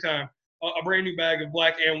every time, a brand new bag of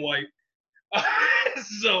black and white.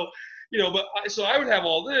 So, you know, so I would have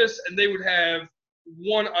all this and they would have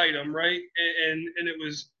one item, right? And it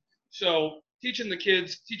was, so teaching the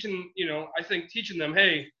kids, you know, I think teaching them,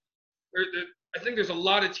 hey, I think there's a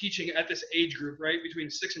lot of teaching at this age group, right? Between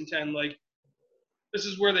 6 and 10, like this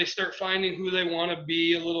is where they start finding who they want to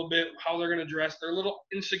be a little bit, how they're going to dress. They're a little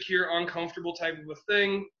insecure, uncomfortable type of a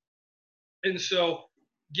thing. And so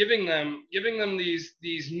giving them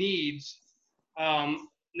these needs,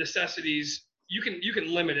 necessities, you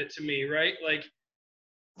can limit it to me, right? Like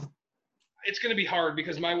it's going to be hard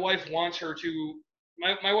because my wife wants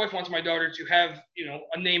my daughter to have, you know,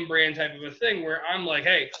 a name brand type of a thing where I'm like,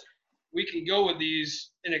 hey, we can go with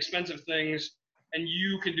these inexpensive things and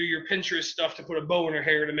you can do your Pinterest stuff to put a bow in her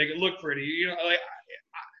hair to make it look pretty. You know, like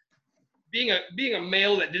being a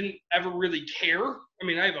male that didn't ever really care. I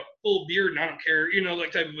mean, I have a full beard and I don't care, you know,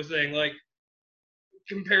 like type of a thing. Like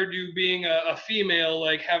compared to being a female,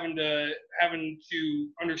 like having to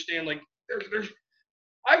understand like there's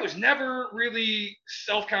I was never really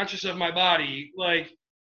self-conscious of my body. Like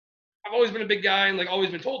I've always been a big guy and like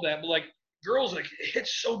always been told that, but like girls, like it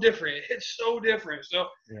hits so different. It hits so different. So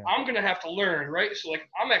Yeah. I'm gonna have to learn, right? So like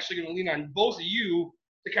I'm actually gonna lean on both of you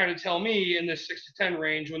to kind of tell me in this 6 to 10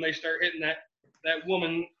 range when they start hitting that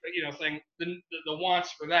woman, you know, thing, the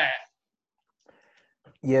wants for that.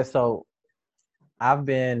 Yeah, so I've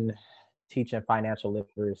been teaching financial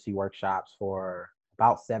literacy workshops for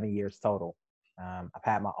about 7 years total. I've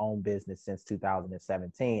had my own business since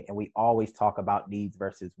 2017, and we always talk about needs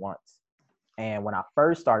versus wants. And when I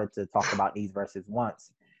first started to talk about needs versus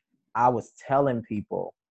wants, I was telling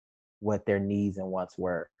people what their needs and wants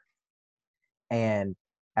were. And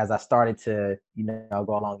as I started to, go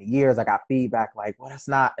along the years, I got feedback like, well, that's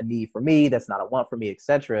not a need for me. That's not a want for me,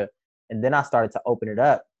 etc. And then I started to open it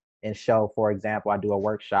up and show, for example, I do a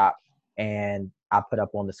workshop and I put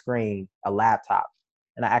up on the screen a laptop.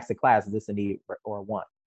 And I asked the class, is this a need or a want?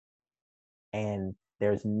 And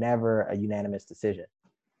there's never a unanimous decision.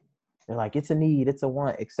 They're like, it's a need, it's a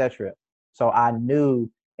want, etc. So I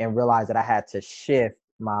knew and realized that I had to shift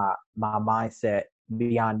my mindset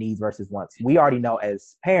beyond needs versus wants. We already know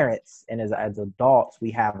as parents and as adults,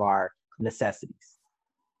 we have our necessities.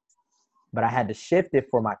 But I had to shift it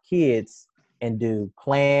for my kids and do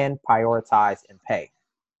plan, prioritize, and pay.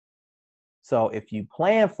 So if you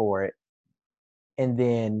plan for it, and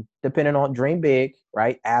then depending on dream big,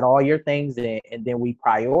 right? Add all your things in, and then we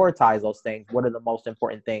prioritize those things. What are the most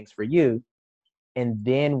important things for you? And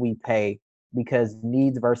then we pay, because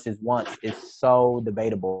needs versus wants is so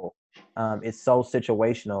debatable. It's so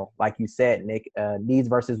situational. Like you said, Nick, needs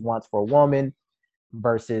versus wants for a woman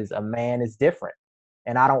versus a man is different.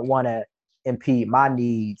 And I don't want to impede my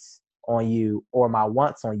needs on you or my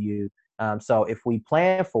wants on you. So if we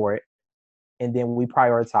plan for it and then we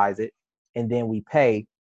prioritize it and then we pay,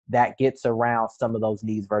 that gets around some of those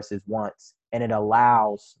needs versus wants. And it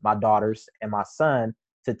allows my daughters and my son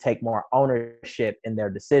to take more ownership in their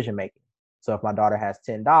decision making. So if my daughter has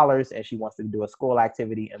 $10 and she wants to do a school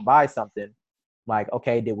activity and buy something, like,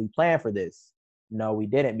 okay, did we plan for this? No, we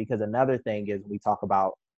didn't, because another thing is we talk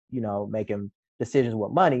about, making decisions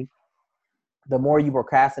with money. The more you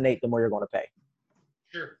procrastinate, the more you're going to pay.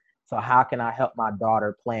 Sure. So how can I help my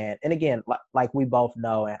daughter plan? And again, like we both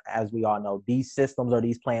know, and as we all know, these systems or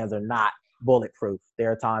these plans are not bulletproof.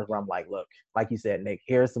 There are times where I'm like, look, like you said, Nick,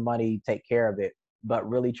 here's the money, take care of it. But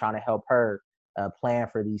really trying to help her plan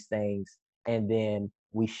for these things. And then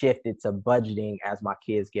we shift it to budgeting as my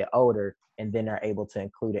kids get older, and then they're able to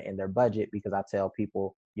include it in their budget, because I tell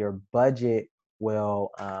people your budget will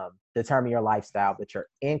determine your lifestyle, but your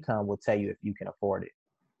income will tell you if you can afford it.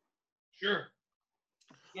 Sure.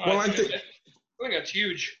 No, Well, I think that's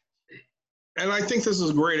huge. And I think this is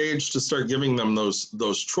a great age to start giving them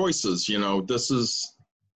those choices. This is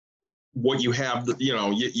what you have. You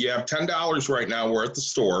have $10 right now. We're at the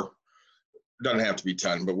store. It doesn't have to be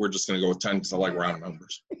 10, but we're just going to go with 10 because I like round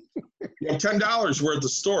numbers. You have $10. We're at the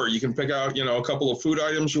store. You can pick out, a couple of food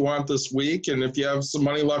items you want this week. And if you have some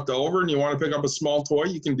money left over and you want to pick up a small toy,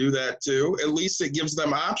 you can do that too. At least it gives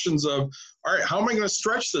them options of, all right, how am I going to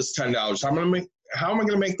stretch this $10? How am I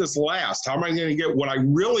going to make this last? How am I going to get what I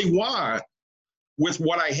really want with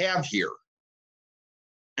what I have here?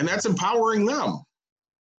 And that's empowering them.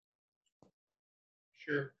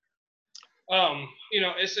 Sure.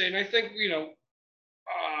 And I think,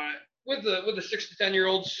 with the 6 to 10 year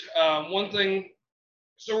olds, one thing.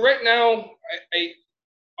 So right now,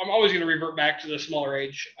 I'm always going to revert back to the smaller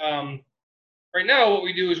age. Right now, what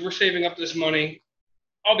we do is we're saving up this money.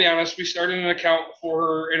 I'll be honest, we started an account for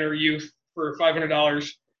her in her youth for $500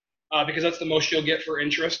 because that's the most she'll get for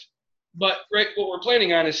interest. But right, what we're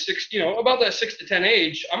planning on is about that 6 to 10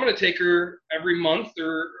 age. I'm going to take her every month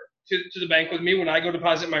or to the bank with me when I go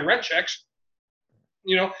deposit my rent checks.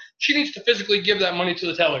 She needs to physically give that money to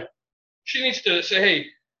the teller. She needs to say, hey,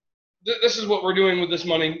 this is what we're doing with this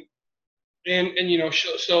money. And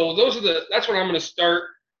so that's what I'm going to start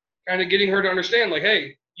kind of getting her to understand, like,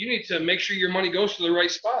 hey, you need to make sure your money goes to the right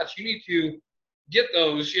spots. You need to get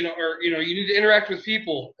those, you need to interact with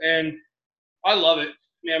people. And I love it.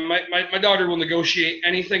 Man, my daughter will negotiate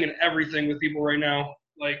anything and everything with people right now.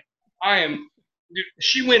 Like,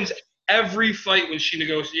 she wins every fight when she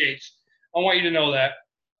negotiates. I want you to know that.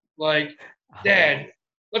 Like, Dad,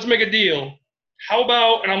 let's make a deal. How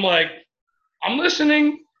about, and I'm like, I'm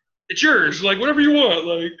listening. it's yours. Like, whatever you want.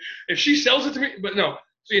 Like, if she sells it to me, but no.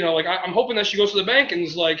 So, like, I'm hoping that she goes to the bank and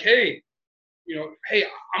is like, hey, hey,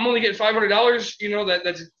 I'm only getting $500,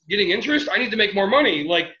 that's getting interest. I need to make more money.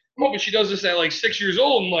 Like, I'm hoping she does this at like 6 years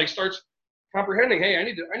old and like starts comprehending, hey, I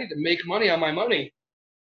need to make money on my money.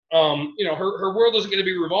 Her world isn't going to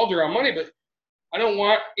be revolved around money, but I don't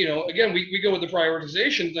want, again, we go with the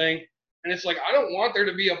prioritization thing, and it's like, I don't want there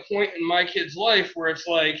to be a point in my kid's life where it's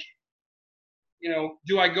like,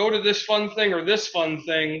 do I go to this fun thing or this fun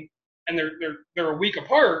thing, and they're a week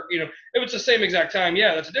apart. If it's the same exact time,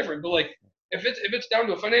 yeah, that's different. But like, if it's down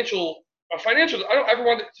to a financial, I don't ever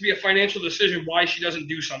want it to be a financial decision why she doesn't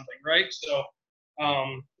do something, right? So,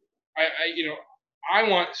 I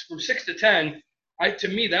want from 6 to 10. To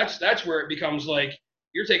me, that's where it becomes like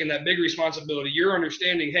you're taking that big responsibility. You're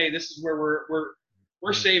understanding, hey, this is where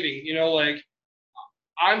we're saving. Like,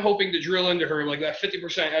 I'm hoping to drill into her like that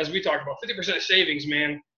 50%, as we talked about, 50% of savings,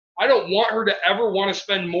 man. I don't want her to ever want to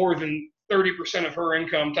spend more than 30% of her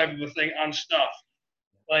income type of a thing on stuff.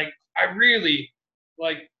 Like, I really,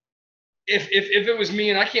 like, if it was me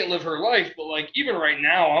and I can't live her life, but like, even right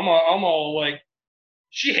now, I'm all like,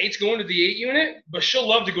 she hates going to the 8 unit, but she'll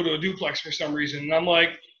love to go to a duplex for some reason. And I'm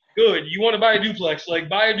like, good, you want to buy a duplex, like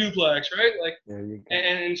buy a duplex, right? Like,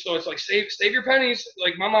 and so it's like, save your pennies.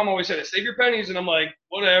 Like my mom always said it, save your pennies. And I'm like,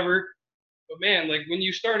 whatever. But man, like when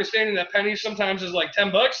you start understanding that pennies sometimes is like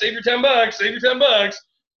 $10, save your $10, save your $10. Like,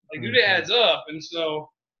 dude, it adds up. And so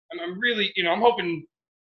I'm really, I'm hoping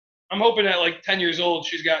at like 10 years old,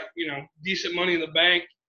 she's got, decent money in the bank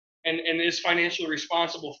and is financially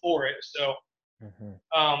responsible for it. So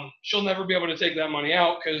she'll never be able to take that money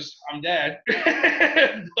out because I'm dad.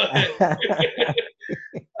 But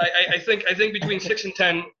I think between 6 and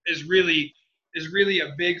 10 is really a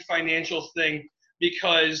big financial thing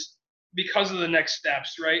because of the next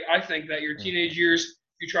steps, right? I think that your teenage years,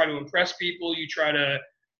 you try to impress people, you try to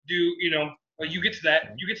do, you get to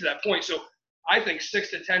that point. So I think 6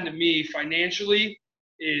 to 10 to me financially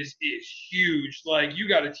is huge. Like, you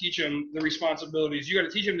got to teach them the responsibilities. You got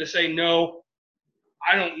to teach them to say no.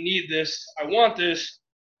 I don't need this. I want this.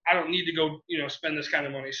 I don't need to go, spend this kind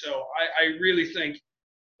of money. So I really think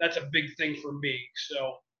that's a big thing for me.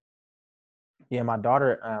 So. Yeah, my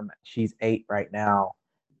daughter, she's 8 right now.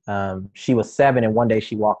 She was 7, and one day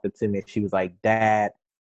she walked up to me and she was like, "Dad,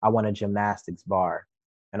 I want a gymnastics bar."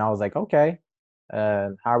 And I was like, "Okay,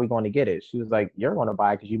 how are we going to get it?" She was like, "You're going to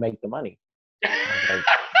buy it because you make the money." I was like,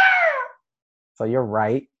 so you're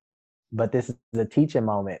right, but this is a teaching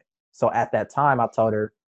moment. So at that time, I told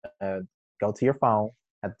her, go to your phone.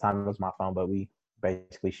 At the time, it was my phone, but we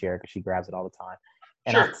basically share because she grabs it all the time.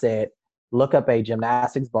 And I said, look up a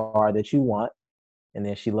gymnastics bar that you want. And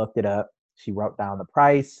then she looked it up. She wrote down the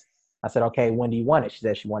price. I said, okay, when do you want it? She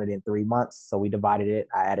said she wanted it in 3 months. So we divided it.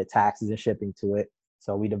 I added taxes and shipping to it.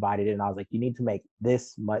 So we divided it. And I was like, you need to make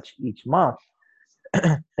this much each month.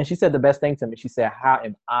 And she said the best thing to me. She said, how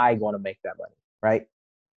am I going to make that money? Right?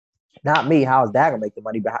 Not me. How is Dad going to make the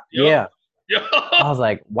money? But yeah. I was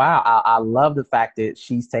like, wow, I love the fact that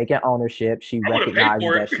she's taking ownership. She recognizes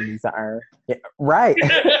that she needs to earn. Yeah, right.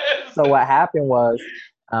 So what happened was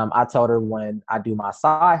I told her when I do my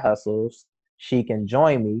side hustles, she can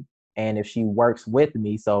join me. And if she works with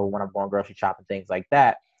me, so when I'm going grocery shopping, things like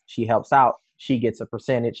that, she helps out. She gets a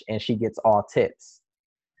percentage and she gets all tips.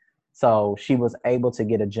 So she was able to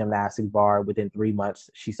get a gymnastics bar within 3 months.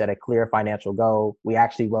 She set a clear financial goal. We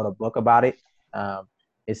actually wrote a book about it.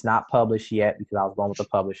 It's not published yet because I was going with a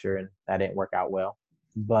publisher and that didn't work out well.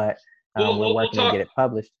 But we're working to get it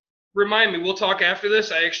published. Remind me, we'll talk after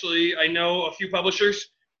this. I know a few publishers,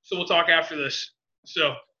 so we'll talk after this.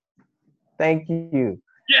 So. Thank you.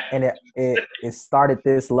 Yeah. And it started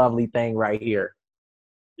this lovely thing right here.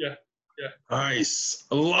 Yeah. Nice.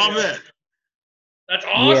 I love it. That's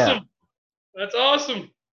awesome. Yeah. That's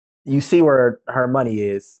awesome. You see where her money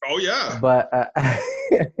is. Oh, yeah. But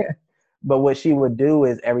but what she would do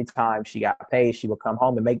is every time she got paid, she would come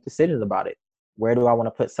home and make decisions about it. Where do I want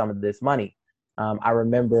to put some of this money? I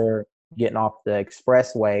remember getting off the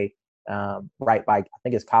expressway right by, I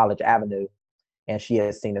think it's College Avenue, and she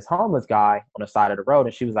had seen this homeless guy on the side of the road,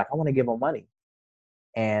 and she was like, I want to give him money.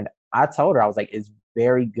 And I told her, I was like, it's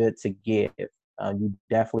very good to give. You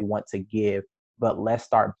definitely want to give, but let's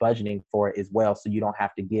start budgeting for it as well so you don't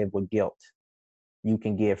have to give with guilt. You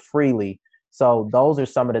can give freely. So those are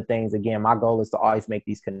some of the things. Again, my goal is to always make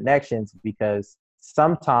these connections because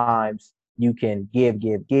sometimes you can give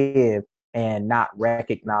and not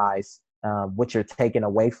recognize what you're taking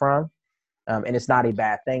away from. And it's not a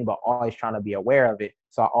bad thing, but always trying to be aware of it.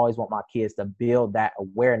 So I always want my kids to build that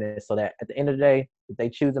awareness so that at the end of the day, if they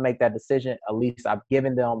choose to make that decision, at least I've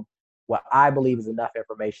given them what I believe is enough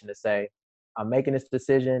information to say, I'm making this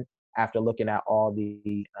decision after looking at all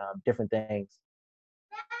the different things.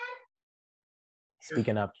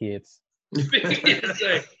 Speaking of kids.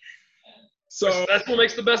 So that's what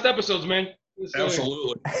makes the best episodes, man.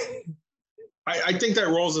 Absolutely. I think that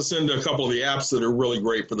rolls us into a couple of the apps that are really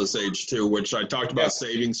great for this age too, which I talked about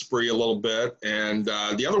Saving Spree a little bit. And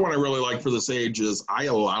the other one I really like for this age is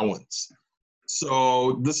iAllowance.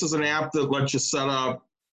 So this is an app that lets you set up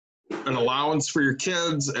an allowance for your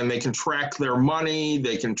kids, and they can track their money,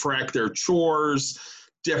 they can track their chores,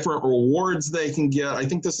 different rewards they can get. I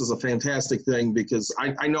think this is a fantastic thing because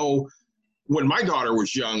I know when my daughter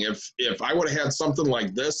was young, if I would have had something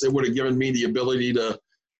like this, it would have given me the ability to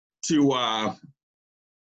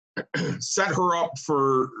set her up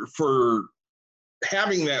for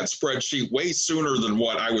having that spreadsheet way sooner than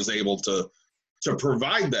what I was able to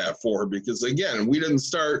provide that for her, because again, we didn't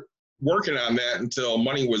start working on that until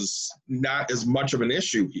money was not as much of an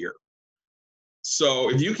issue here. So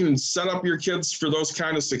if you can set up your kids for those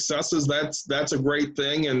kind of successes, that's a great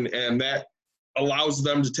thing, and that allows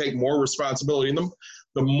them to take more responsibility. And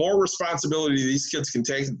the more responsibility these kids can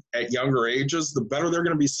take at younger ages, the better they're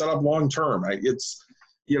going to be set up long term. It's,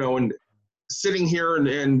 and sitting here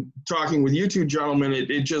and talking with you two gentlemen,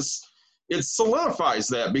 it solidifies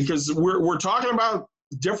that, because we're talking about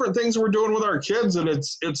different things we're doing with our kids, and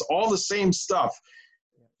it's all the same stuff.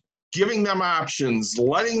 Giving them options,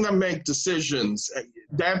 letting them make decisions.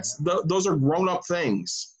 Those are grown-up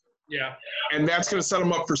things. Yeah. And that's going to set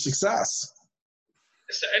them up for success.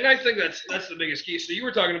 And I think that's the biggest key. So you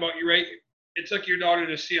were talking about, you're right, it took your daughter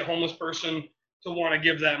to see a homeless person to want to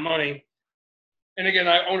give that money. And again,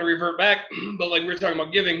 I want to revert back, but like we were talking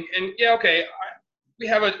about giving, and yeah, okay, we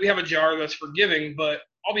have a jar that's for giving, but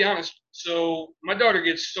I'll be honest. So my daughter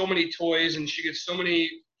gets so many toys, and she gets so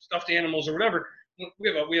many stuffed animals or whatever. We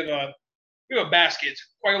have a basket, it's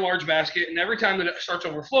quite a large basket, and every time that it starts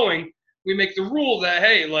overflowing, we make the rule that,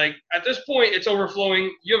 hey, like at this point it's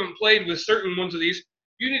overflowing. You haven't played with certain ones of these.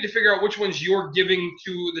 You need to figure out which ones you're giving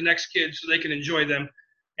to the next kid so they can enjoy them,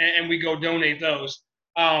 and we go donate those.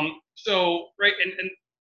 So right, and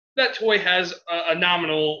that toy has a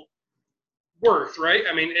nominal worth, right?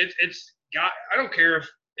 I mean, it's got, I don't care if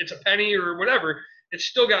it's a penny or whatever, it's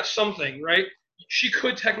still got something, right? She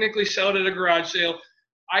could technically sell it at a garage sale.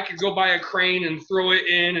 I could go buy a crane and throw it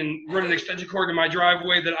in and run an extension cord to my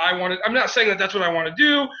driveway that I wanted. I'm not saying that that's what I want to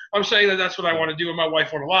do. I'm saying that that's what I want to do, and my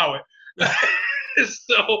wife won't allow it.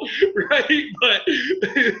 So, right, but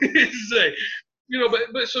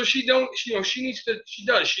but so she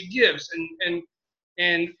gives,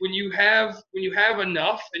 and when you have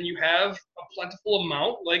enough and you have a plentiful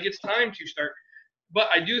amount, like it's time to start. But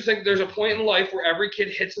I do think there's a point in life where every kid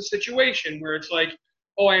hits a situation where it's like,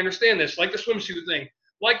 oh, I understand this, like the swimsuit thing,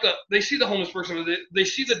 like they see the homeless person, they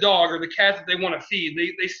see the dog or the cat that they want to feed,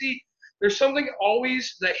 they see there's something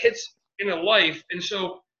always that hits in a life, and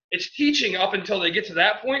so it's teaching up until they get to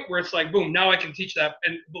that point where it's like, boom, now I can teach that.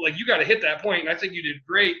 But like, you got to hit that point. And I think you did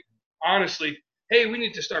great, honestly. Hey, we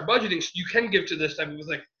need to start budgeting so you can give to this type of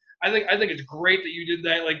thing. I think it's great that you did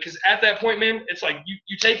that. Like, because at that point, man, it's like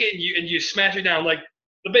you take it and you smash it down like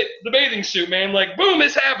the bathing suit, man. Like, boom,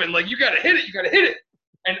 it's happened. Like, you got to hit it. You got to hit it.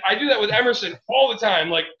 And I do that with Emerson all the time.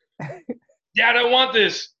 Like, Dad, I want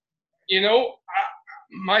this.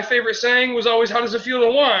 My favorite saying was always, how does it feel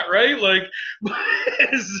to want, right? Like, but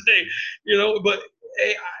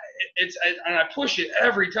hey, and I push it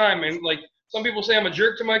every time. And like, some people say I'm a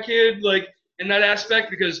jerk to my kid, like in that aspect,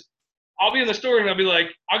 because I'll be in the store and I'll be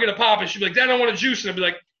like, I'll get a pop, and she'll be like, Dad, I want a juice. And I'll be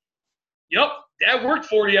like, yep, Dad worked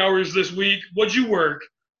 40 hours this week. What'd you work?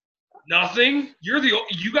 Nothing.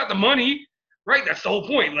 You got the money, right? That's the whole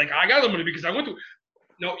point. Like, I got the money because I went to.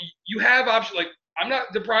 No, you have options. Like, I'm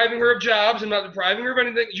not depriving her of jobs. I'm not depriving her of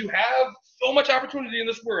anything. You have so much opportunity in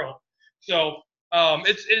this world. So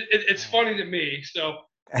it's funny to me. So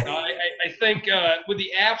I think with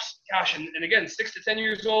the apps, gosh, and again, 6 to 10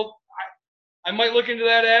 years old, I might look into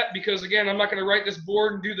that app, because again, I'm not going to write this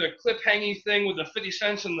board and do the clip hanging thing with the 50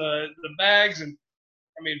 cents and the bags. And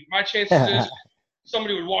I mean, my chances is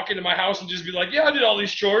somebody would walk into my house and just be like, yeah, I did all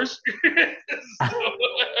these chores.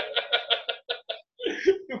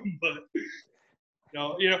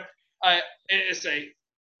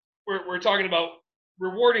 But we're talking about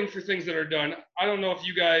rewarding for things that are done. I don't know if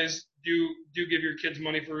you guys do give your kids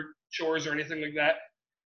money for chores or anything like that.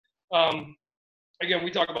 Again,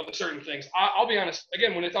 we talk about the certain things. I'll be honest.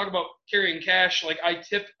 Again, when I talk about carrying cash, like I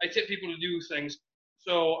tip people to do things.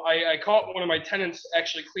 So I caught one of my tenants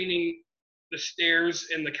actually cleaning the stairs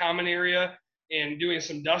in the common area and doing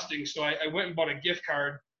some dusting. So I went and bought a gift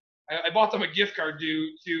card. I bought them a gift card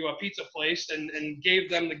to a pizza place and gave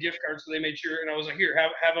them the gift card, so they made sure. And I was like, here,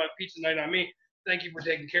 have a pizza night on me. Thank you for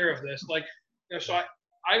taking care of this. Like, so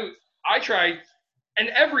I try, and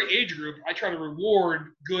every age group, I try to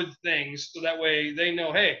reward good things so that way they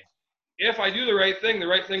know, hey, if I do the right thing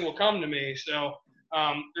will come to me. So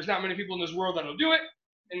there's not many people in this world that'll do it,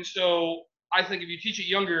 and so I think if you teach it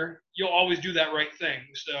younger, you'll always do that right thing.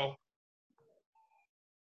 So.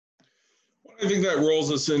 I think that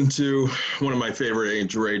rolls us into one of my favorite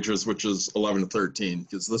age ranges, which is 11 to 13,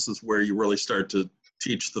 because this is where you really start to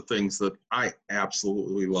teach the things that I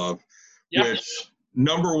absolutely love, which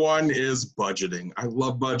number one is budgeting. I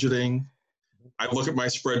love budgeting. I look at my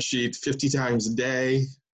spreadsheet 50 times a day.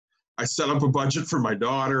 I set up a budget for my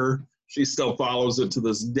daughter. She still follows it to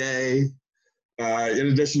this day. In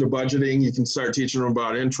addition to budgeting, you can start teaching them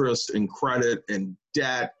about interest and credit and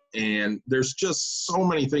debt. And there's just so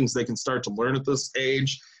many things they can start to learn at this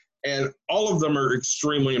age. And all of them are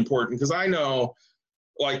extremely important because I know,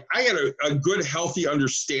 like, I had a good, healthy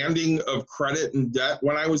understanding of credit and debt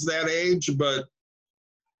when I was that age, but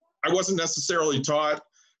I wasn't necessarily taught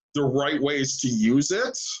the right ways to use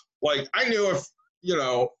it. Like, I knew if,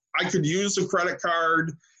 I could use a credit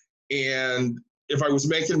card, and if I was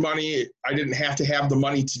making money, I didn't have to have the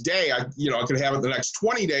money today. I could have it the next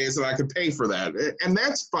 20 days and I could pay for that. And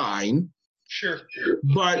that's fine. Sure.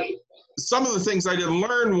 But some of the things I didn't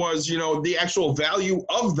learn was, the actual value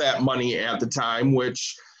of that money at the time,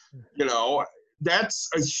 which, that's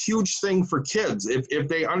a huge thing for kids. If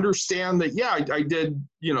they understand that, yeah, I did,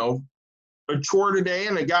 a chore today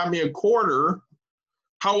and it got me a quarter.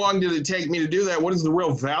 How long did it take me to do that? What is the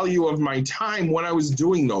real value of my time when I was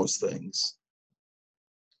doing those things?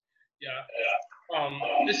 Yeah.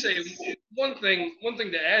 Just say one thing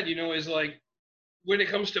to add, is like when it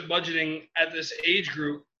comes to budgeting at this age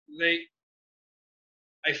group,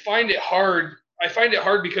 I find it hard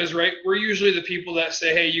because, right, we're usually the people that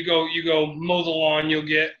say, hey, you go mow the lawn, you'll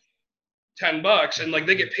get $10, and like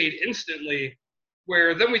they get paid instantly,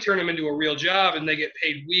 where then we turn them into a real job and they get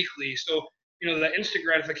paid weekly. So, that instant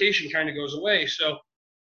gratification kind of goes away. So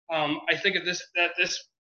I think at this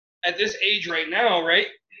age right now, right,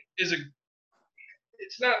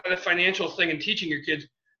 it's not a financial thing in teaching your kids,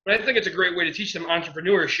 but I think it's a great way to teach them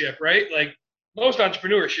entrepreneurship, right? Like most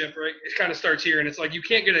entrepreneurship, right, it kind of starts here, and it's like you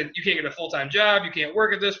can't get a full-time job, you can't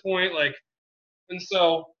work at this point, like, and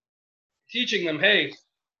so teaching them, hey,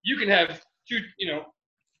 you can have two,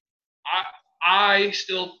 I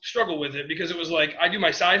still struggle with it because it was like I do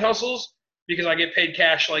my side hustles because I get paid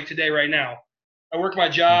cash like today right now. I work my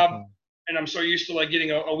job and I'm so used to like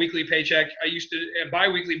getting a weekly paycheck. I used to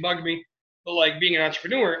bi-weekly bugged me, but like being an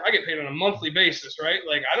entrepreneur, I get paid on a monthly basis, right?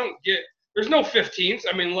 Like there's no 15th.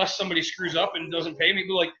 I mean, unless somebody screws up and doesn't pay me,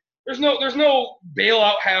 but like there's no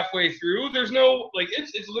bailout halfway through. There's no like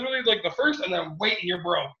it's literally like the first and then wait and you're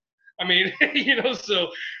broke. I mean, so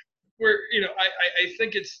we're I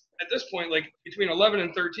think it's at this point like between 11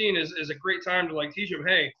 and 13 is a great time to like teach them,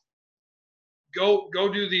 hey, go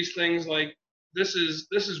do these things. Like this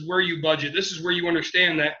is where you budget. This is where you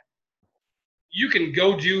understand that you can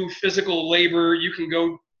go do physical labor. You can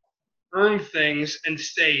go earn things and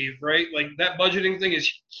save, right? Like that budgeting thing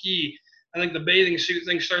is key. I think the bathing suit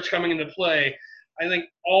thing starts coming into play. I think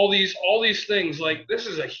all these things, like this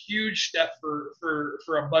is a huge step for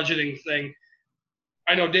a budgeting thing.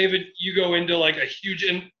 I know, David, you go into like a huge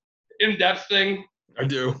in-depth thing. I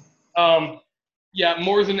do. Yeah,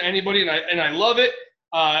 more than anybody, and I love it.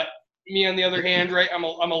 Me on the other hand, right? I'm a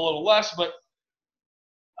little less, but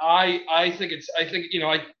I think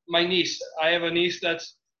my niece. I have a niece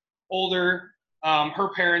that's older. Her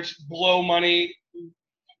parents blow money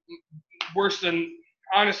worse than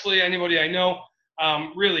honestly anybody I know.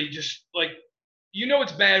 Really, just like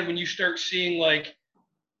it's bad when you start seeing like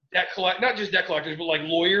not just debt collectors, but like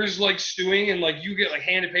lawyers like suing and like you get like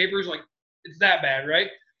handed papers. Like it's that bad, right?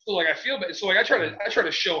 So like I feel bad. So like I try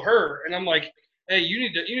to show her, and I'm like, hey, you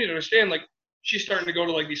need to understand. Like she's starting to go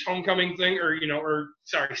to like these homecoming thing, or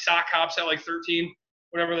sock hops at like 13,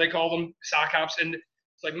 whatever they call them, sock hops. And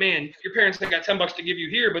it's like, man, your parents they got $10 to give you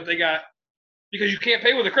here, but they got because you can't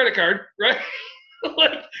pay with a credit card, right?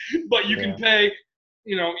 Like, but you can pay.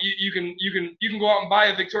 You can go out and buy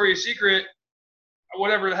a Victoria's Secret,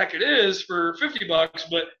 whatever the heck it is, for $50,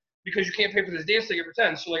 but because you can't pay for this dance ticket for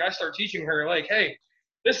 10. So like I start teaching her like, hey,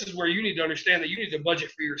 this is where you need to understand that you need to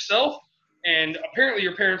budget for yourself. And apparently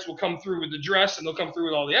your parents will come through with the dress and they'll come through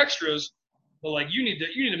with all the extras, but like you need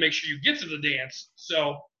to make sure you get to the dance.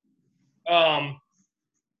 So now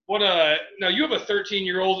you have a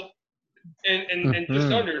 13-year-old and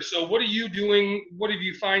just under. So what are you doing? What have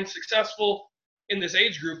you find successful in this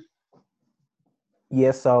age group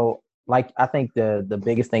Yeah, so like I think the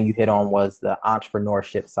biggest thing you hit on was the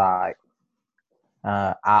entrepreneurship side.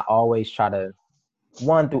 I always try to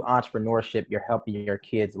one through entrepreneurship, you're helping your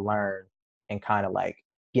kids learn and kind of like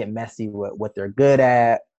get messy with what they're good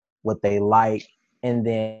at, what they like, and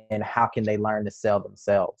then how can they learn to sell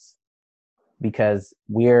themselves? Because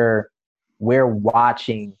we're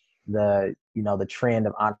watching the trend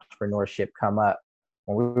of entrepreneurship come up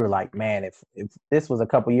when we were like, man, if this was a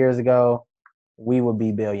couple years ago, we would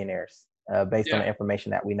be billionaires based on Yeah. the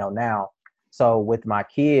information that we know now. So with my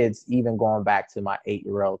kids, even going back to my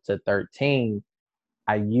 8-year-old to 13,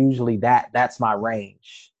 I usually that's my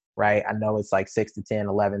range, right? I know it's like 6 to 10,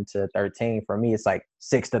 11 to 13. For me, it's like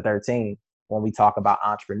 6 to 13 when we talk about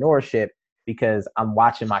entrepreneurship because I'm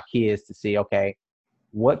watching my kids to see, okay,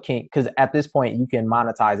 because at this point you can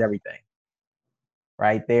monetize everything,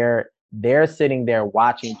 right? They're sitting there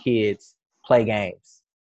watching kids play games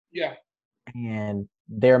Yeah. and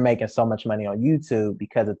they're making so much money on YouTube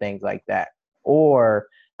because of things like that. Or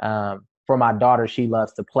for my daughter, she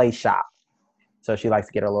loves to play shop. So she likes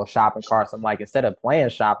to get a little shopping cart. So I'm like, instead of playing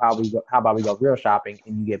shop, how about we go real shopping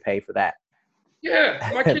and you get paid for that?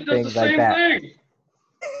 Yeah. My kid does the Things like same that. thing.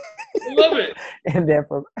 I love it. And then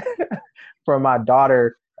for my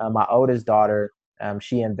daughter, my oldest daughter,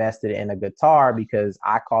 she invested in a guitar because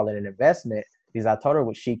I call it an investment because I told her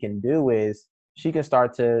what she can do is she can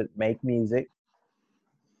start to make music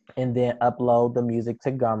and then upload the music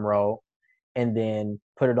to Gumroad and then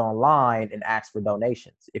put it online and ask for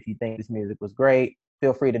donations. If you think this music was great,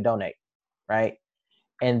 feel free to donate, right?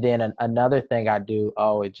 And then another thing I do,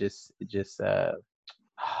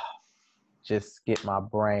 just get my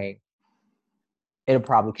brain. It'll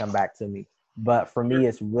probably come back to me. But for me,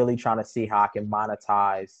 it's really trying to see how I can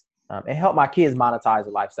monetize and help my kids monetize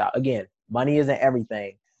the lifestyle. Again, money isn't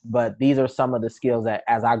everything, but these are some of the skills that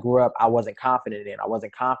as I grew up, I wasn't confident in. I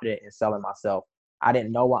wasn't confident in selling myself. I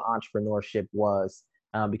didn't know what entrepreneurship was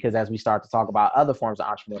because as we start to talk about other forms of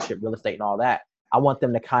entrepreneurship, real estate and all that, I want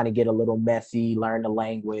them to kind of get a little messy, learn the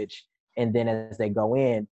language, and then as they go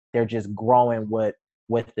in, they're just growing with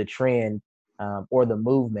the trend or the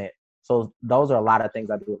movement. So those are a lot of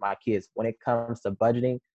things I do with my kids. When it comes to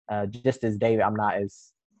budgeting, just as David, I'm not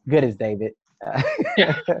as good as David.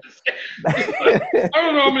 Yeah. I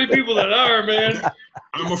don't know how many people that are, man.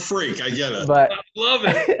 I'm a freak. I get it. but I love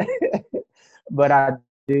it. but I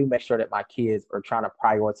do make sure that my kids are trying to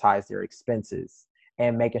prioritize their expenses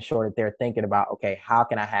and making sure that they're thinking about, okay, how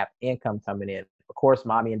can I have income coming in? Of course,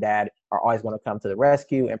 mommy and dad are always going to come to the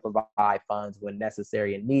rescue and provide funds when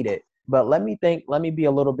necessary and needed. But let me be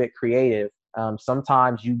a little bit creative.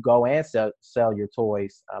 Sometimes you go and sell your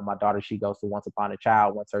toys. My daughter, she goes to Once Upon a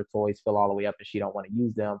Child once her toys fill all the way up and she don't want to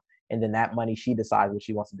use them. And then that money, she decides what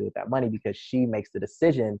she wants to do with that money because she makes the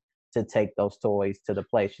decision to take those toys to the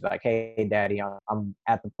place. She's like, hey, daddy, I'm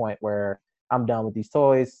at the point where I'm done with these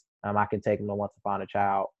toys. I can take them to Once Upon a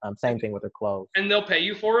Child. Same thing with her clothes. And they'll pay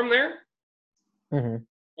you for them there? Mm-hmm.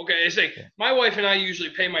 Okay, it's like Yeah. my wife and I usually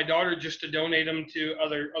pay my daughter just to donate them to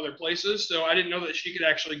other places. So I didn't know that she could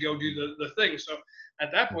actually go do the thing. So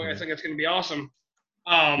at that point, I think it's going to be awesome.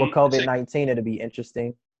 Well, It's like, COVID-19, it'll be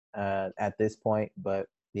interesting at this point, but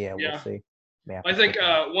yeah, we'll yeah, see. I think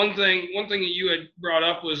one thing that you had brought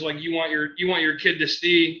up was like you want your kid to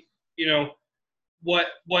see, what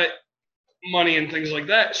money and things like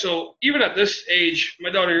that. So even at this age, my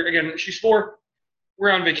daughter, again, she's 4.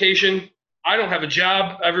 We're on vacation. I don't have a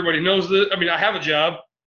job. Everybody knows that. I mean, I have a job.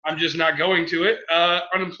 I'm just not going to it.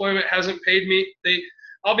 Unemployment hasn't paid me.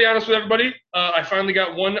 I'll be honest with everybody. I finally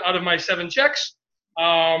got 1 out of my 7 checks.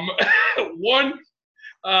 One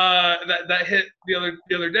that hit the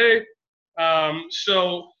other day.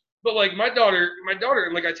 But like my daughter,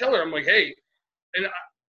 like I tell her, I'm like, hey, and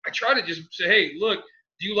I try to just say, hey, look,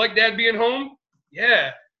 do you like dad being home? Yeah.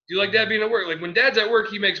 Do you like dad being at work? Like when dad's at work,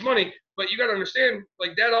 he makes money, but you got to understand,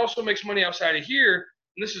 like dad also makes money outside of here,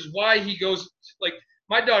 and this is why he goes. Like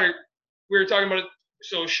my daughter, we were talking about it.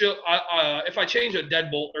 So if I change a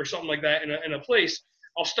deadbolt or something like that in a place,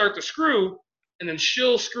 I'll start the screw, and then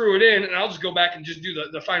she'll screw it in, and I'll just go back and just do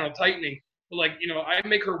the final tightening. But like I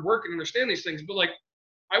make her work and understand these things. But like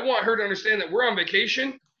I want her to understand that we're on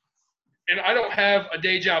vacation, and I don't have a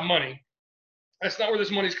day job money. That's not where this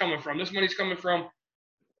money's coming from. This money's coming from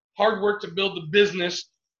hard work to build the business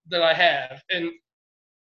that I have. And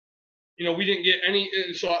we didn't get any.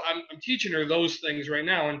 So I'm teaching her those things right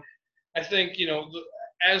now. And I think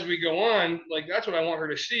as we go on, like that's what I want her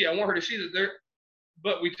to see. I want her to see that there.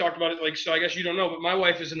 But we talked about it, like, so I guess you don't know, but my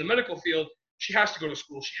wife is in the medical field. She has to go to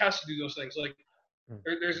school. She has to do those things. Like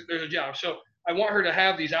there's a job. So I want her to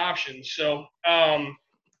have these options. So,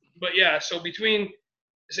 but yeah, so between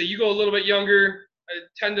So you go a little bit younger,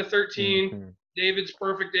 10 to 13. Mm-hmm. David's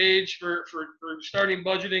perfect age for starting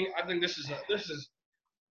budgeting. I think this is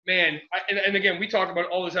man. And again, we talk about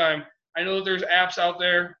it all the time. I know that there's apps out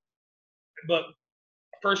there, but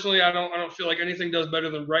personally, I don't feel like anything does better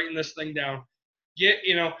than writing this thing down. Get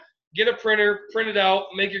a printer, print it out,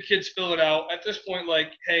 make your kids fill it out. At this point,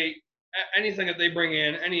 like, hey, anything that they bring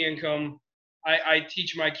in, any income, I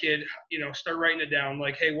teach my kid, start writing it down.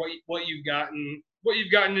 Like, hey, what you've gotten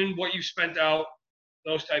in, what you've spent out,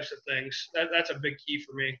 those types of things. That's a big key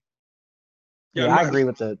for me. Yeah, I agree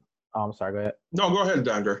with the. Oh, I'm sorry. Go ahead. No, go ahead,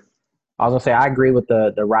 Dondre. I was gonna say I agree with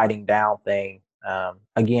the writing down thing.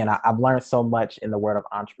 Again, I've learned so much in the world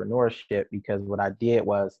of entrepreneurship because what I did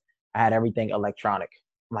was I had everything electronic.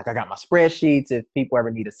 I'm like, I got my spreadsheets. If people ever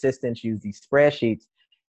need assistance, use these spreadsheets.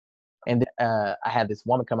 And I had this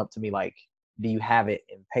woman come up to me like, do you have it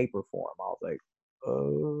in paper form? I was like,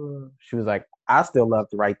 she was like, I still love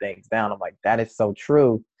to write things down. I'm like, that is so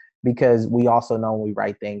true, because we also know when we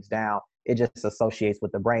write things down, it just associates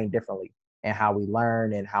with the brain differently and how we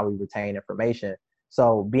learn and how we retain information.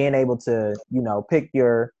 So being able to, pick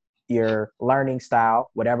your learning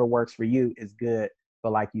style, whatever works for you is good.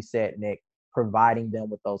 But like you said, Nick, providing them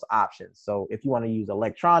with those options. So if you want to use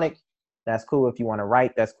electronic, that's cool. If you want to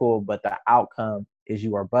write, that's cool. But the outcome is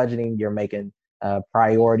you are budgeting, you're making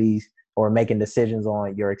priorities or making decisions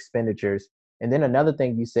on your expenditures. And then another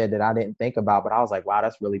thing you said that I didn't think about, but I was like, wow,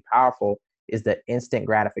 that's really powerful, is the instant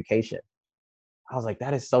gratification. I was like,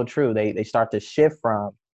 that is so true. They start to shift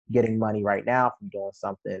from getting money right now from doing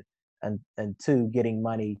something and to getting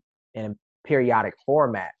money in periodic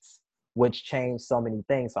formats, which change so many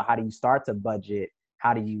things. So how do you start to budget?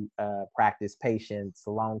 How do you practice patience,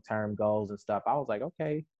 long-term goals and stuff? I was like,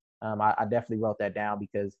 okay, I definitely wrote that down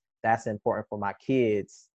because that's important for my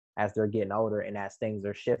kids as they're getting older and as things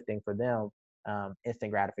are shifting for them.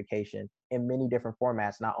 Instant gratification in many different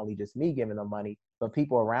formats, not only just me giving them money, but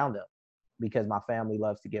people around them, because my family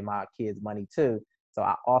loves to give my kids money too. So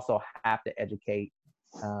I also have to educate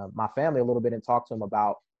my family a little bit and talk to them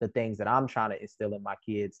about the things that I'm trying to instill in my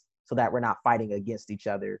kids so that we're not fighting against each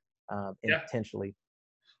other intentionally.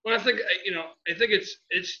 Well, I think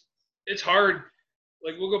it's hard.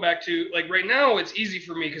 Like, we'll go back to, like, right now it's easy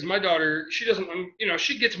for me because my daughter, she doesn't,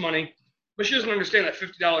 she gets money, but she doesn't understand that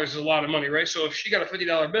 $50 is a lot of money, right? So if she got a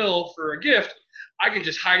 $50 bill for a gift, I can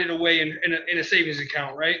just hide it away in a savings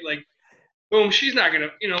account, right? Like, boom, she's not gonna,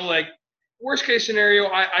 like, worst case scenario,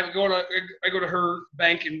 I go to her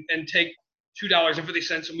bank and take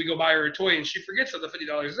 $2.50 and we go buy her a toy and she forgets that the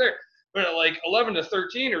 $50 is there. But at like 11 to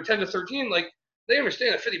 13 or 10 to 13, like, they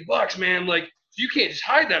understand that $50, man, like, you can't just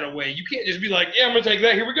hide that away. You can't just be like, yeah, I'm gonna take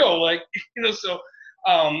that. Here we go. Like, so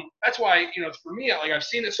that's why, for me, like, I've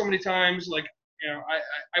seen it so many times. Like,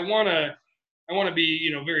 I wanna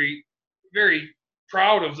be, very, very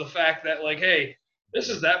proud of the fact that, like, hey, this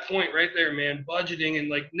is that point right there, man. Budgeting and,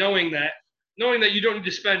 like, knowing that you don't need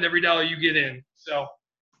to spend every dollar you get in. So,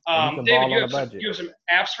 David, you have some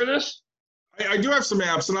apps for this? I do have some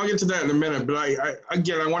apps, and I'll get to that in a minute. But I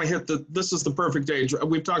want to hit this is the perfect age.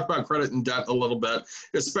 We've talked about credit and debt a little bit,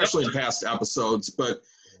 especially in past episodes. But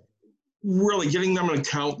really getting them an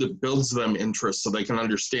account that builds them interest so they can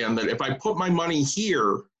understand that if I put my money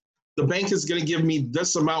here, the bank is going to give me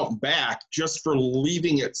this amount back just for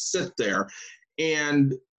leaving it sit there.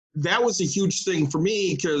 And that was a huge thing for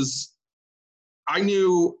me because I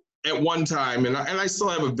knew at one time, and I still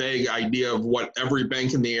have a vague idea of what every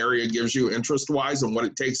bank in the area gives you interest-wise and what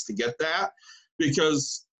it takes to get that,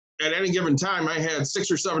 because at any given time, I had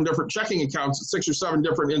 6 or 7 different checking accounts at 6 or 7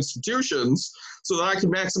 different institutions so that I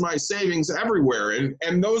could maximize savings everywhere.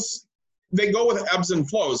 And those, they go with ebbs and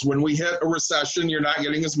flows. When we hit a recession, you're not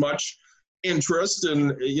getting as much interest,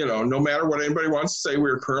 and no matter what anybody wants to say,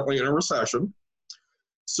 we're currently in a recession.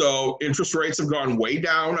 So interest rates have gone way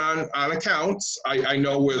down on accounts. I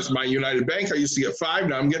know with my United Bank, I used to get 5,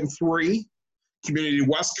 now I'm getting 3. Community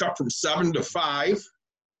West cut from 7 to 5.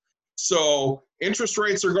 So interest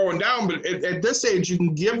rates are going down, but at this age, you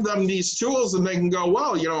can give them these tools and they can go,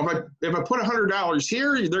 well, if I put $100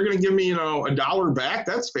 here, they're going to give me, $1 back.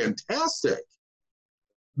 That's fantastic.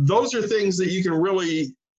 Those are things that you can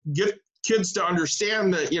really get kids to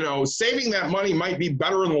understand that, saving that money might be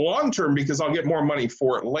better in the long term because I'll get more money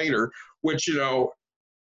for it later, which,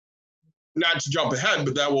 not to jump ahead,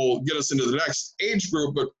 but that will get us into the next age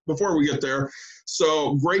group. But before we get there,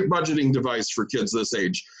 so great budgeting device for kids this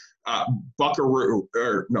age, Bankaroo.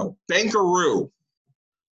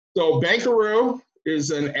 So Bankaroo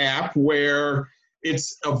is an app where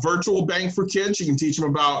it's a virtual bank for kids. You can teach them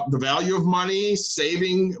about the value of money,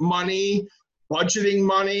 saving money, budgeting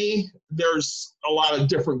money. There's a lot of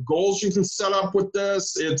different goals you can set up with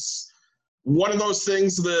this. It's one of those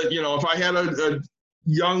things that, you know, if I had a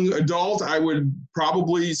young adult, I would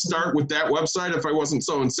probably start with that website if I wasn't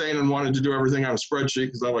so insane and wanted to do everything on a spreadsheet,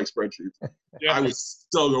 because I like spreadsheets. Yeah. I would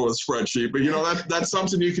still go with a spreadsheet. But, you know, that's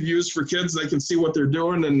something you could use for kids. They can see what they're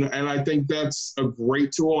doing, and I think that's a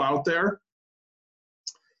great tool out there.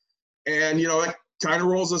 And, you know, that kind of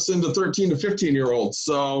rolls us into 13 to 15-year-olds.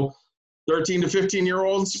 So 13 to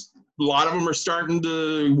 15-year-olds, a lot of them are starting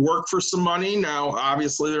to work for some money. Now,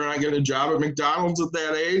 obviously, they're not getting a job at McDonald's at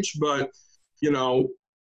that age, but, you know,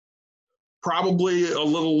 probably a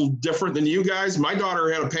little different than you guys. My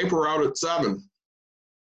daughter had a paper route at 7.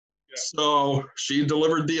 Yeah. So she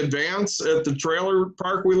delivered the advance at the trailer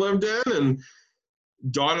park we lived in, and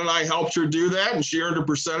Dawn and I helped her do that, and she earned a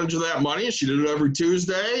percentage of that money. She did it every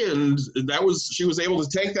Tuesday, and she was able to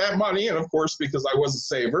take that money, and of course, because I was a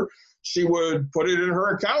saver, she would put it in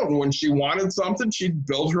her account, and when she wanted something, she'd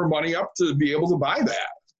build her money up to be able to buy that.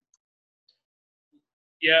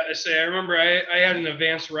 Yeah, I remember I had an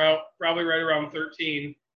advanced route probably right around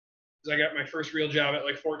 13, because I got my first real job at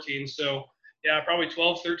like 14. So yeah, probably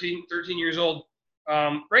 12, 13 years old.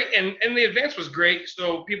 Right, and the advance was great.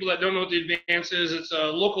 So people that don't know what the advance is, it's a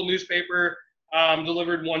local newspaper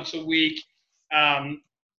delivered once a week.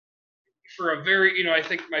 For a very, you know, I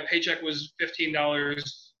think my paycheck was $15.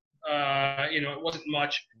 You know, it wasn't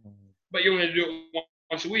much, but you only do it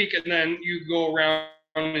once a week, and then you go around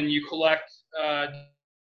and you collect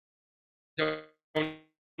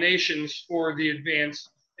donations for the advance,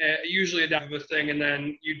 usually a dollar of a thing, and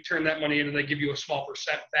then you turn that money in, and they give you a small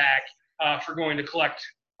percent back for going to collect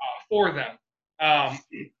for them.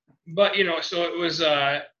 But you know, so it was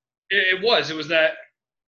that.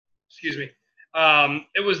 Excuse me.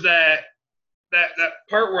 It was that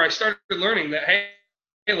part where I started learning that hey,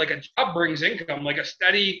 like a job brings income, like a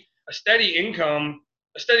steady income.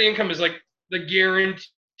 A steady income is like the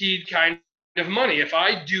guaranteed kind of money. If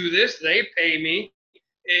I do this, they pay me.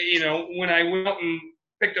 You know, when I went out and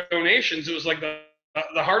picked up donations, it was like the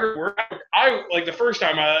harder work. I like the first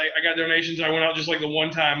time I got donations, I went out just like the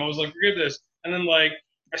one time. I was like, forget this. And then like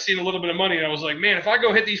I seen a little bit of money, and I was like, man, if I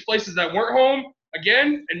go hit these places that weren't home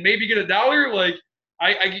again and maybe get $1, like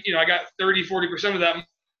I you know, I got 30-40% of that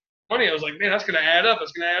money. I was like, man, that's gonna add up.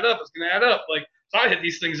 It's gonna add up. It's gonna add up. Like, so I hit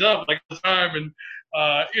these things up like all the time, and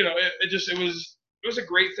you know, it was a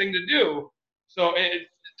great thing to do. So it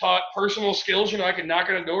taught personal skills. You know, I could knock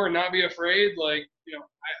on a door and not be afraid. Like, you know,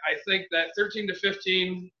 I think that 13 to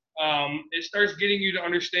 15, it starts getting you to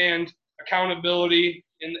understand accountability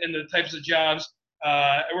in the types of jobs.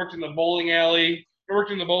 I worked in the bowling alley. I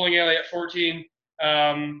worked in the bowling alley at 14.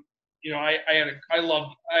 You know, I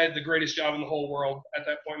had the greatest job in the whole world at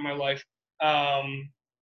that point in my life.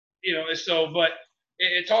 You know, so, but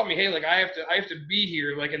it taught me, hey, like I have to be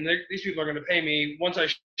here, like, and these people are going to pay me once I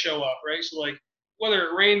show up, right? So like, whether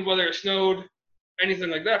it rained, whether it snowed, anything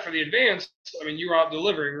like that for the advance, I mean, you were out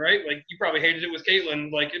delivering, right? Like, you probably hated it with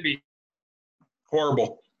Caitlin, like it'd be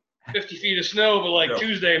horrible, 50 feet of snow, but like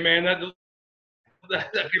Tuesday, man, that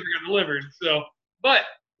paper got delivered. So, but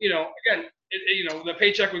you know, again, you know, the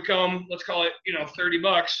paycheck would come, let's call it, you know, $30.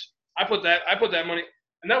 I put that money,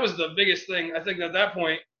 and that was the biggest thing. I think at that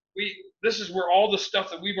point, this is where all the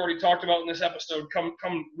stuff that we've already talked about in this episode come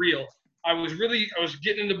real. I was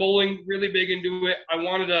getting into bowling, really big into it. I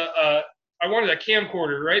wanted a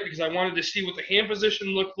camcorder, right? Because I wanted to see what the hand position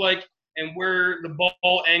looked like and where the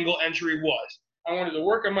ball angle entry was. I wanted to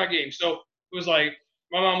work on my game. So it was like,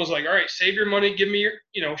 my mom was like, all right, save your money. Give me your,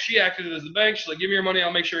 you know, she acted as the bank. She's like, give me your money.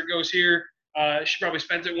 I'll make sure it goes here. She probably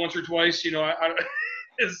spent it once or twice, you know,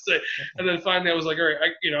 and then finally I was like, all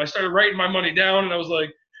right, I started writing my money down, and I was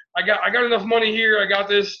like, I got enough money here. I got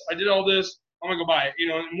this. I did all this. I'm gonna go buy it, you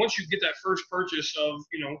know. And once you get that first purchase of,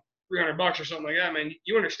 you know, $300 or something like that, man,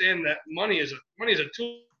 you understand that money is a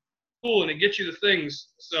tool, and it gets you the things.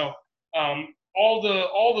 So all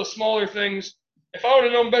the smaller things, if I would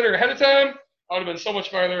have known better ahead of time, I would have been so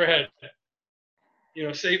much farther ahead. You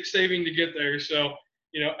know, saving to get there. So,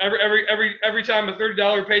 you know, every time a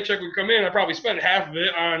 $30 paycheck would come in, I probably spent half of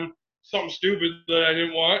it on something stupid that I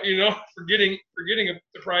didn't want, you know, forgetting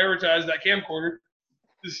to prioritize that camcorder.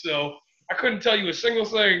 So I couldn't tell you a single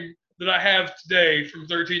thing that I have today from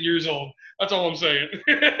 13 years old. That's all I'm saying.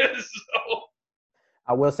 So.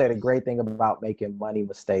 I will say the great thing about making money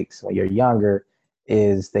mistakes when you're younger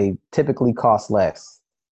is they typically cost less.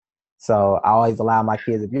 So I always allow my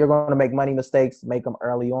kids, if you're going to make money mistakes, make them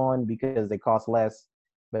early on because they cost less.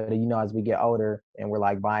 But, you know, as we get older and we're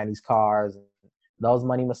like buying these cars, those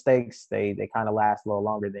money mistakes, they kind of last a little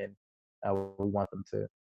longer than we want them to.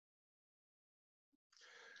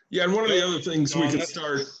 Yeah, and one of the other things we could that's-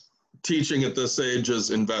 start teaching at this age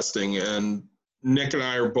is investing. And Nick and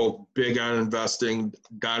I are both big on investing.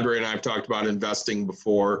 Dondre and I have talked about investing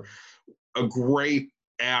before. A great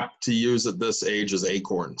app to use at this age is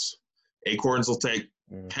Acorns. Acorns will take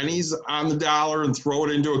pennies on the dollar and throw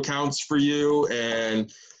it into accounts for you,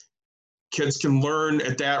 and kids can learn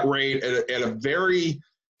at that rate at a very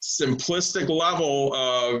simplistic level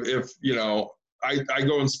of, if I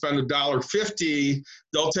go and spend $1.50,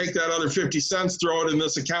 they'll take that other 50 cents, throw it in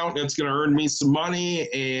this account, and it's going to earn me some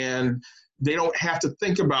money, and they don't have to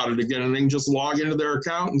think about it again, and they can just log into their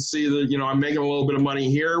account and see that, I'm making a little bit of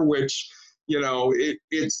money here, which,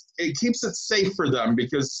 it keeps it safe for them,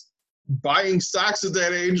 because buying stocks at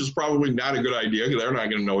that age is probably not a good idea, because they're not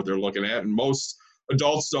going to know what they're looking at, and most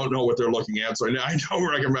adults don't know what they're looking at, so I don't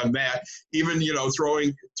recommend that. Even,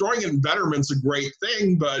 throwing in Betterment's a great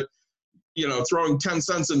thing, but throwing 10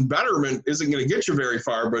 cents in Betterment isn't going to get you very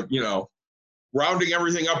far, but, rounding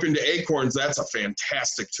everything up into Acorns, that's a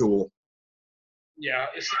fantastic tool. Yeah,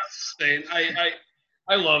 it's insane.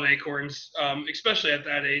 I love Acorns, especially at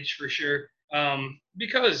that age for sure.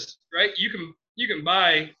 Because, right, you can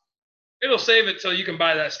buy, it'll save it till you can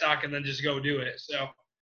buy that stock and then just go do it. So,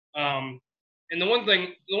 and the one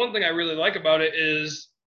thing I really like about it is,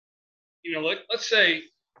 let's say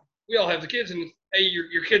we all have the kids, and hey,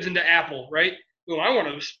 your kid's into Apple, right? Well, I want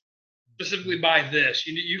to specifically buy this.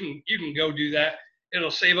 You can go do that.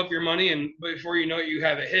 It'll save up your money, and before you know it, you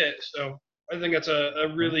have it hit. So I think that's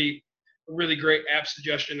a really great app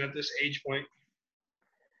suggestion at this age point.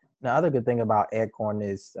 The other good thing about Acorn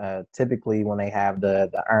is typically when they have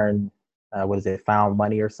the earn, found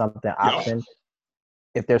money or something option.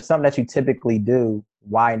 If there's something that you typically do,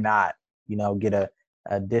 why not, get a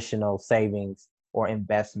additional savings or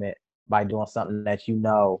investment by doing something that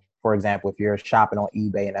for example, if you're shopping on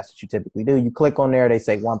eBay and that's what you typically do, you click on there, they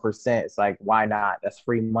say 1%. It's like, why not? That's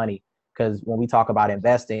free money. Because when we talk about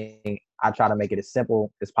investing, I try to make it as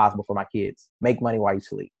simple as possible for my kids. Make money while you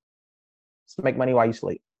sleep. Just make money while you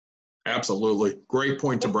sleep. Absolutely. Great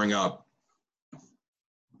point to bring up.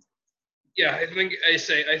 Yeah, I think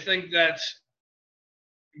that's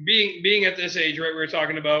being at this age, right? We were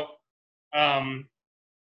talking about,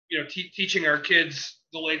 teaching our kids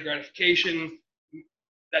delayed gratification,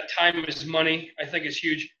 that time is money, I think is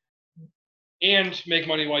huge. And make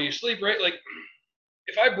money while you sleep, right? Like,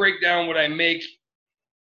 if I break down what I make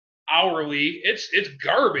hourly, it's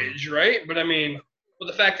garbage, right? But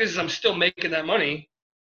the fact is I'm still making that money,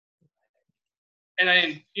 and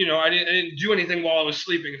I didn't do anything while I was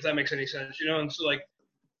sleeping, if that makes any sense, And so, like,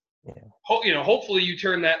 hopefully you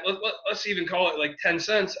turn that. Let's even call it like 10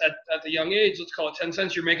 cents at the young age. Let's call it 10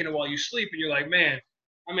 cents. You're making it while you sleep, and you're like, man,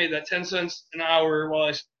 I made that 10 cents an hour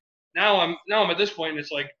while now I'm at this point, and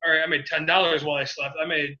it's like, all right, I made $10 while I slept. I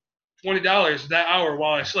made $20 that hour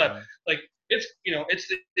while I slept. Like, it's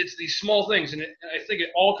it's these small things, and I think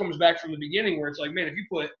it all comes back from the beginning, where it's like, man, if you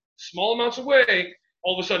put small amounts away,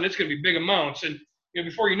 all of a sudden it's going to be big amounts, and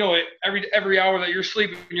before you know it, every hour that you're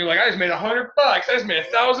sleeping, you're like, I just made $100. I just made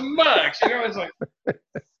 $1,000. It's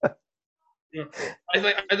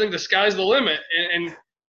like, I think the sky's the limit, and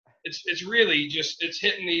it's really just it's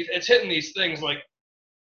hitting these things. Like,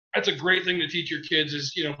 that's a great thing to teach your kids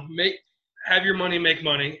is, have your money make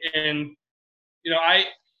money. And,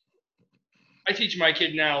 I teach my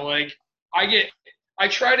kid now, like, I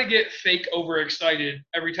try to get fake overexcited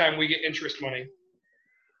every time we get interest money.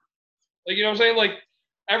 Like, you know what I'm saying? Like,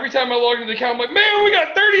 every time I log into the account, I'm like, man, we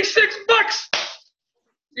got $36.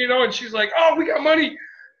 And she's like, oh, we got money.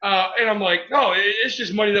 And I'm like, no, it's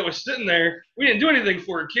just money that was sitting there. We didn't do anything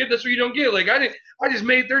for it, kid. That's what you don't get. Like, I just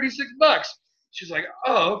made $36. She's like,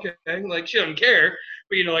 oh, okay. Like, she doesn't care.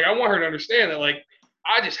 But, like, I want her to understand that, like,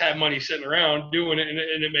 I just had money sitting around doing it, and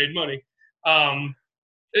it made money.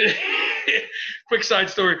 Quick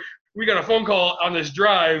side story. We got a phone call on this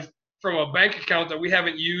drive from a bank account that we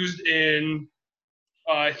haven't used in,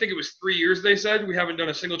 I think it was 3 years, they said. We haven't done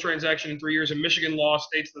a single transaction in 3 years, and Michigan law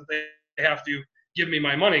states that they have to give me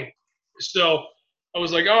my money. So I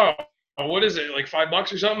was like, oh, what is it, like $5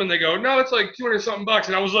 or something? And they go, no, it's like 200 something bucks.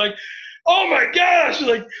 And I was like, oh my gosh,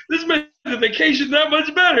 like, this makes the vacation that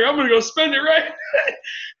much better. I'm gonna go spend it right.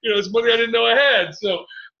 It's money I didn't know I had. So,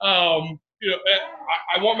 I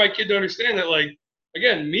want my kid to understand that, like,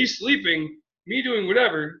 again, me sleeping, me doing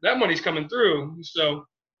whatever, that money's coming through. So,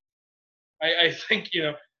 I think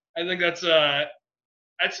I think that's a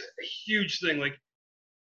huge thing. Like,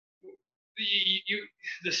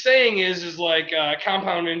 the saying is like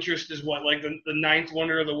compound interest is what, like the ninth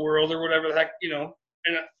wonder of the world or whatever the heck,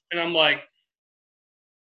 and I'm like,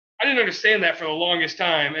 I didn't understand that for the longest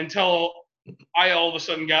time until I all of a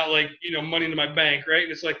sudden got like, money into my bank, right?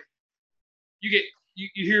 And it's like, you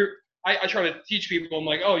hear, I try to teach people, I'm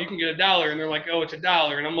like, oh, you can get $1. And they're like, oh, it's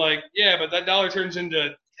 $1. And I'm like, yeah, but that dollar turns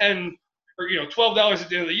into 10 or, $12 at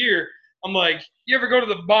the end of the year. I'm like, you ever go to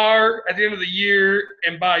the bar at the end of the year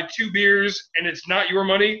and buy 2 beers and it's not your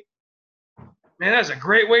money? Man, that's a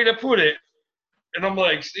great way to put it. And I'm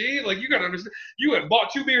like, see, like, you got to understand, you had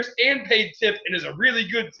bought 2 beers and paid tip, and it's a really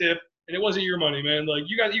good tip, and it wasn't your money, man. Like,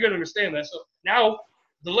 you got to understand that. So now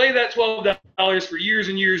delay that $12 for years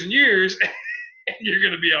and years and years, and you're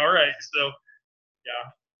going to be all right. So,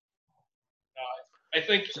 yeah. I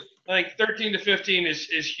think 13 to 15 is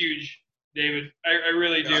huge, David. I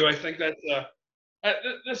really do. I think that's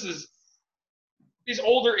this is these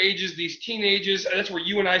older ages, these teenagers. That's where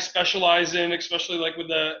you and I specialize in, especially like with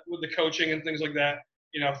the coaching and things like that.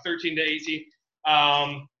 13 to 18.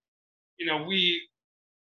 We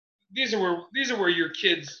these are where your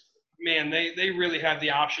kids, man, they really have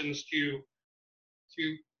the options to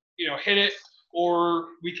hit it, or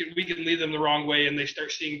we can lead them the wrong way, and they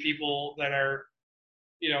start seeing people that are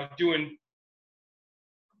doing,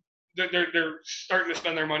 they're starting to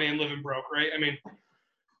spend their money and living broke, right? I mean,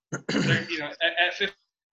 at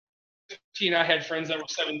 15, I had friends that were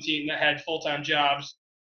 17 that had full-time jobs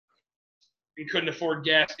and couldn't afford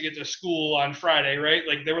gas to get to school on Friday, right?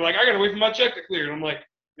 Like, they were like, I gotta wait for my check to clear, and I'm like,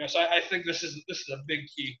 so I think this is a big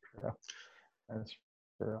key. Yeah, that's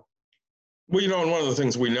true. Well, and one of the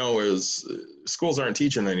things we know is schools aren't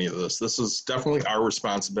teaching any of this. This is definitely our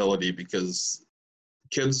responsibility, because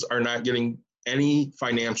kids are not getting any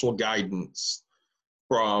financial guidance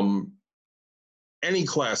from any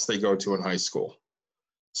class they go to in high school.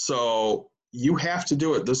 So you have to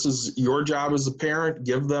do it. This is your job as a parent.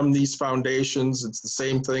 Give them these foundations. It's the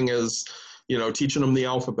same thing as, teaching them the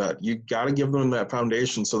alphabet. You got to give them that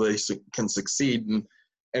foundation so they can succeed.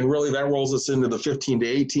 And really that rolls us into the 15 to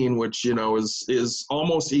 18, which, is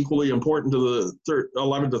almost equally important to the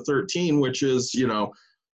 11 to 13, which is,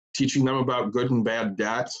 teaching them about good and bad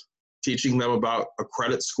debt, teaching them about a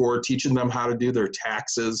credit score, teaching them how to do their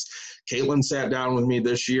taxes. Caitlin sat down with me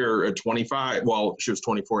this year at 25. Well, she was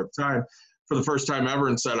 24 at the time, for the first time ever,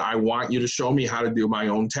 and said, I want you to show me how to do my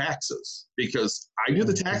own taxes, because I do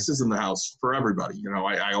the taxes in the house for everybody.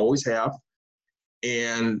 I always have.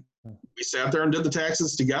 And we sat there and did the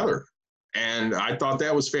taxes together. And I thought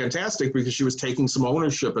that was fantastic, because she was taking some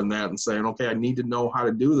ownership in that and saying, okay, I need to know how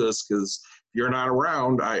to do this, because if you're not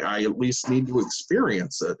around, I at least need to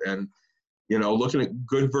experience it. And, looking at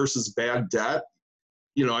good versus bad debt,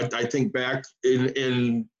 I think back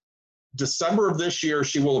in December of this year,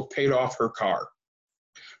 she will have paid off her car.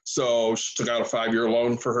 So she took out a 5-year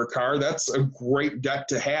loan for her car. That's a great debt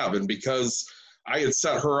to have. And because I had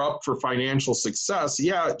set her up for financial success,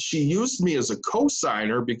 yeah, she used me as a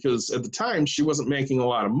co-signer, because at the time she wasn't making a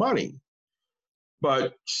lot of money.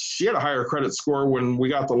 But she had a higher credit score when we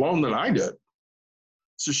got the loan than I did.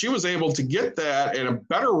 So she was able to get that at a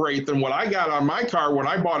better rate than what I got on my car when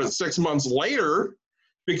I bought it 6 months later,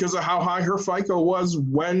 because of how high her FICO was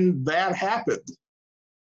when that happened.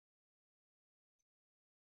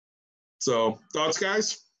 So, thoughts,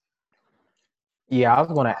 guys? Yeah, I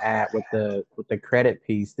was going to add with the credit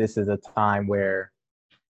piece. This is a time where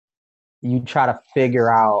you try to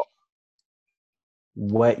figure out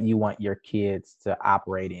what you want your kids to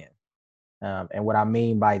operate in. And what I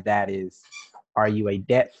mean by that is, are you a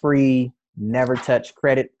debt-free, never touch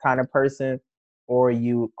credit kind of person, or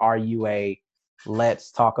are you a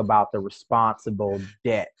let's talk about the responsible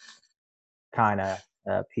debt kind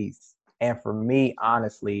of piece? And for me,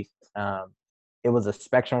 honestly, it was a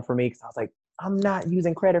spectrum for me, because I was like, I'm not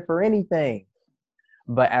using credit for anything.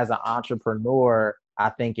 But as an entrepreneur,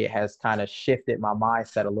 I think it has kind of shifted my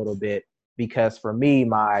mindset a little bit, because for me,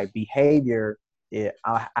 my behavior,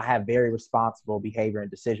 I have very responsible behavior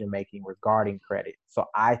and decision-making regarding credit. So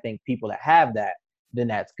I think people that have that, then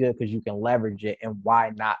that's good, because you can leverage it, and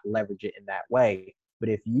why not leverage it in that way? But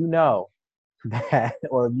if you know that,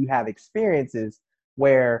 or you have experiences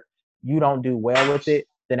where you don't do well with it,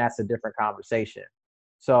 then that's a different conversation.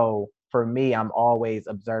 So for me, I'm always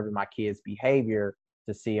observing my kids' behavior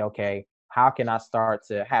to see, okay, how can I start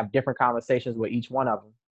to have different conversations with each one of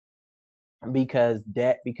them? Because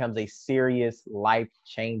debt becomes a serious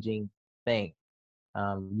life-changing thing.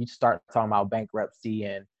 You start talking about bankruptcy,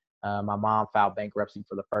 and my mom filed bankruptcy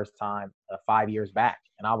for the first time 5 years back.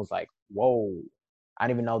 And I was like, whoa, I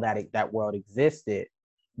didn't even know that world existed.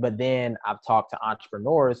 But then I've talked to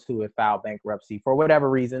entrepreneurs who have filed bankruptcy for whatever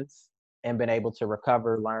reasons and been able to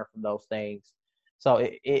recover, learn from those things. So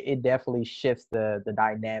it definitely shifts the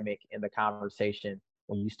dynamic in the conversation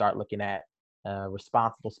when you start looking at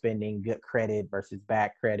responsible spending, good credit versus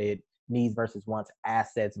bad credit, needs versus wants,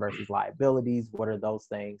 assets versus liabilities. What are those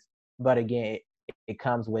things? But again, it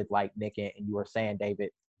comes with, like Nick and you were saying, David,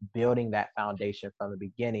 building that foundation from the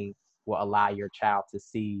beginning will allow your child to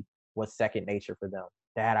see what's second nature for them.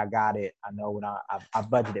 Dad, I got it. I know when I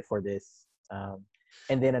budgeted for this.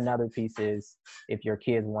 And then another piece is, if your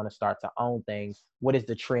kids want to start to own things, what is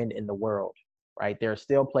the trend in the world, right? There are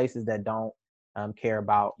still places that don't care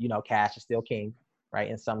about, cash is still king, right?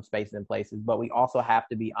 In some spaces and places, but we also have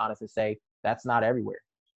to be honest and say that's not everywhere.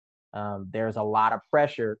 There's a lot of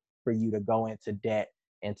pressure for you to go into debt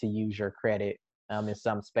and to use your credit in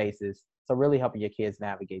some spaces. So really helping your kids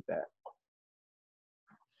navigate that.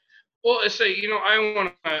 Well, I say, I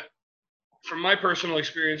want to, from my personal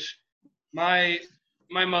experience, my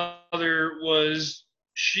mother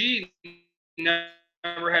she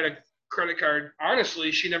never had a credit card.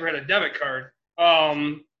 Honestly, she never had a debit card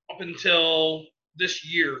up until this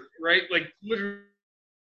year, right? Like literally.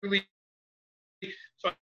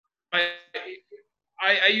 So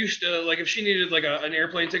I used to, like, if she needed like an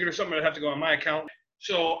airplane ticket or something, I'd have to go on my account.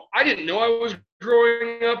 So I didn't know I was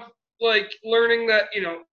growing up like learning that,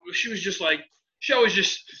 she was just like, she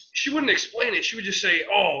wouldn't explain it. She would just say,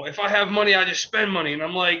 oh, if I have money, I just spend money. And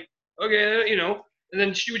I'm like, okay, and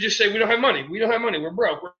then she would just say, we don't have money. We don't have money. We're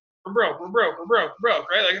broke. We're broke. We're broke. We're broke. We're broke.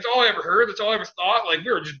 Right? Like, that's all I ever heard. That's all I ever thought. Like,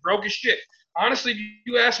 we were just broke as shit. Honestly, if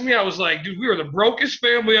you asked me, I was like, dude, we were the brokest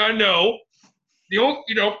family I know. The old,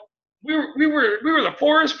 we were the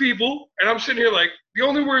poorest people. And I'm sitting here like, the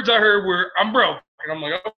only words I heard were, I'm broke. And I'm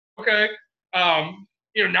like, okay.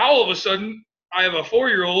 Now all of a sudden, I have a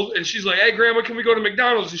 4-year-old, and she's like, hey, Grandma, can we go to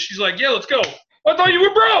McDonald's? And she's like, yeah, let's go. I thought you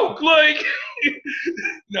were broke. Like,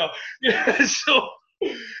 no. Yeah, so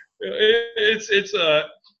it's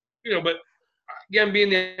but again, being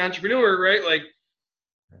the entrepreneur, right? Like,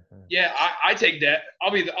 yeah, I take debt.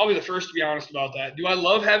 I'll be the first to be honest about that. Do I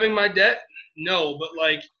love having my debt? No, but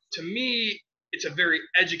like, to me, it's a very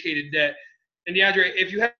educated debt. And DeAndre,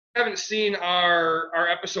 if you haven't seen our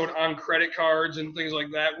episode on credit cards and things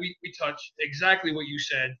like that, we touch exactly what you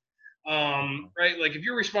said. Right? Like, if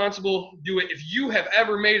you're responsible, do it. If you have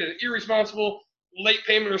ever made an irresponsible late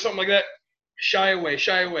payment or something like that, shy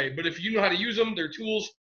away. But if you know how to use them, they're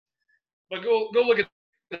tools. But go look at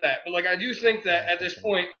that. But like, I do think that at this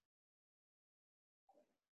point.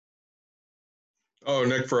 Oh,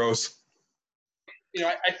 Nick froze.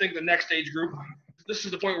 I think the next age group, this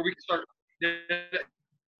is the point where we can start.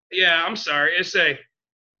 Yeah, I'm sorry.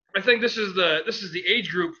 I think this is the age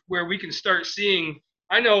group where we can start seeing.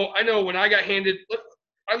 I know when I got handed,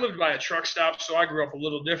 I lived by a truck stop, so I grew up a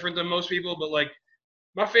little different than most people, but like,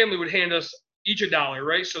 my family would hand us each $1,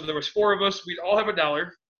 right? So there was 4 of us, we'd all have $1.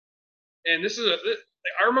 And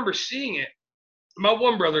I remember seeing it. My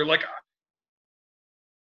one brother, like,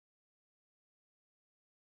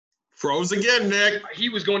 froze again, Nick. He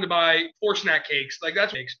was going to buy 4 snack cakes. Like,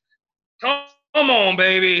 that's cakes. Come on,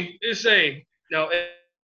 baby. Just say no.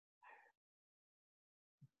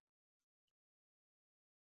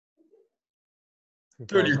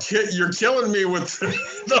 Dude, you're killing me with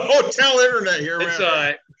the hotel internet here,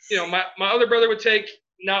 man. It's my other brother would take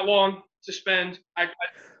not long to spend.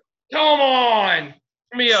 Come on,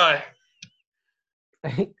 Yeah,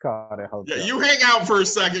 you hang out for a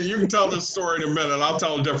second. You can tell this story in a minute. I'll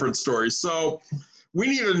tell a different story. So, we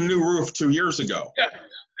needed a new roof 2 years ago. Yeah,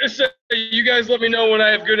 you guys let me know when I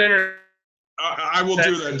have good internet. I will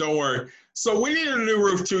do that. Don't worry. So we needed a new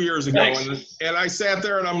roof 2 years ago, and I sat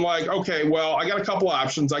there and I'm like, okay, well, I got a couple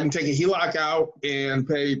options. I can take a HELOC out and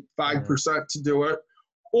pay 5% to do it,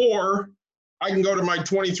 or I can go to my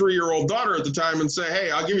 23-year-old daughter at the time and say, hey,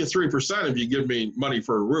 I'll give you 3% if you give me money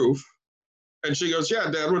for a roof. And she goes, yeah,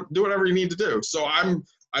 Dad, do whatever you need to do. So I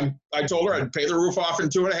told her I'd pay the roof off in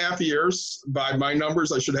 2.5 years. By my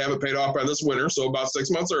numbers, I should have it paid off by this winter, so about 6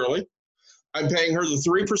 months early. I'm paying her the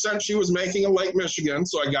 3% she was making in Lake Michigan,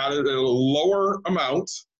 so I got it at a lower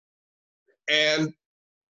amount. And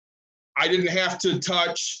I didn't have to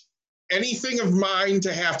touch anything of mine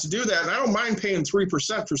to have to do that. And I don't mind paying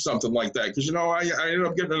 3% for something like that because, I ended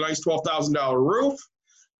up getting a nice $12,000 roof.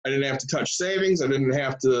 I didn't have to touch savings. I didn't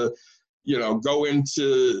have to, go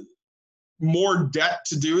into more debt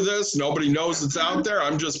to do this. Nobody knows it's out there.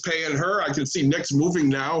 I'm just paying her. I can see Nick's moving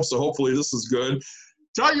now, so hopefully this is good.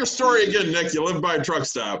 Tell your story again, Nick. You live by a truck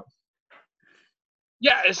stop.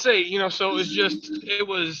 Yeah, so it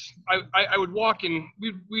was I would walk in.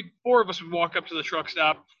 We'd 4 of us would walk up to the truck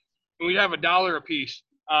stop, and we'd have $1 a piece.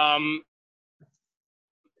 And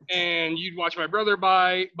you'd watch my brother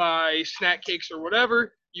buy snack cakes or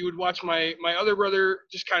whatever. You would watch my other brother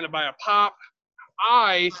just kind of buy a pop.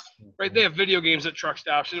 right, they have video games at truck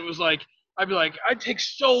stops, and it was like, I'd be like, I'd take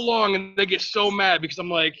so long, and they get so mad because I'm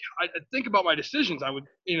like, I think about my decisions. I would,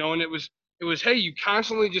 and it was, hey, you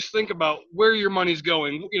constantly just think about where your money's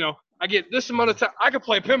going. I get this amount of time. I could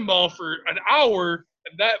play pinball for an hour,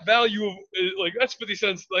 and that value of like that's 50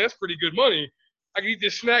 cents. Like that's pretty good money. I could eat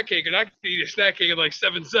this snack cake, and I could eat a snack cake in like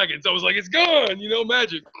 7 seconds. I was like, it's gone,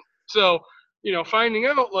 magic. So, finding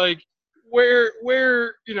out like where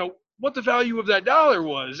what the value of that dollar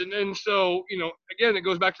was, and so again, it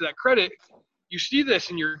goes back to that credit. You see this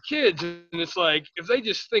in your kids, and it's like if they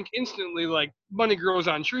just think instantly like money grows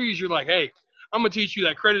on trees, you're like, hey, I'm gonna teach you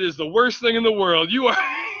that credit is the worst thing in the world. You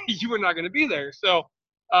are not gonna be there. So,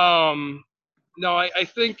 no, I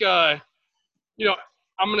think I'm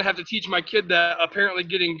gonna have to teach my kid that apparently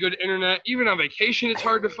getting good internet, even on vacation, it's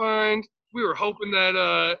hard to find. We were hoping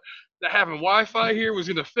that that having Wi-Fi here was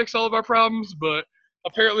gonna fix all of our problems, but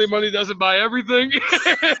apparently money doesn't buy everything.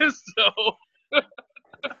 So,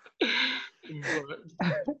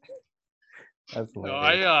 That's no,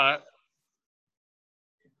 hilarious.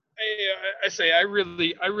 I say I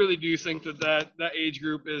really do think that age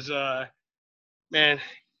group is man,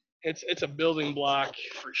 it's a building block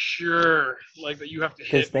for sure. Like that you have to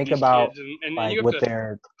hit Just think these about kids, and like you have what to.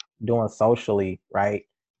 they're doing socially, right?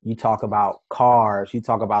 You talk about cars, you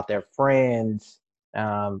talk about their friends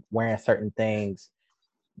wearing certain things,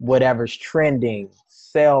 whatever's trending,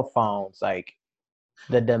 cell phones, like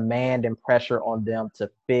the demand and pressure on them to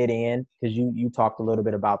fit in. Because you talked a little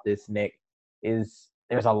bit about this, Nick, is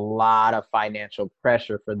there's a lot of financial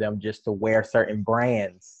pressure for them just to wear certain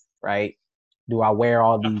brands, right? Do I wear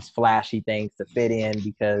all these flashy things to fit in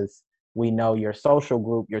because we know your social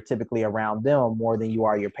group, you're typically around them more than you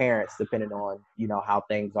are your parents, depending on, how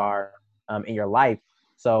things are in your life.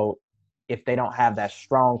 So if they don't have that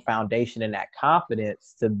strong foundation and that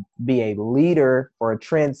confidence to be a leader or a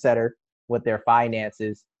trendsetter with their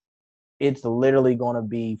finances, it's literally going to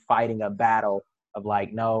be fighting a battle of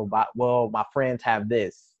like, no, but well, my friends have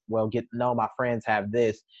this. My friends have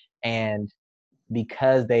this. And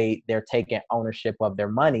because they're taking ownership of their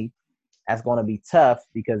money, that's going to be tough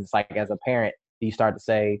because it's like as a parent, do you start to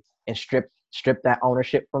say and strip that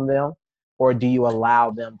ownership from them, or do you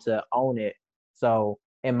allow them to own it? So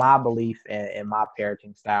in my belief and in my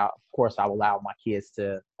parenting style, of course, I will allow my kids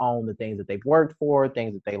to own the things that they've worked for,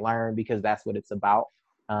 things that they learn, because that's what it's about,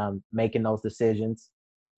 making those decisions.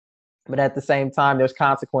 But at the same time, there's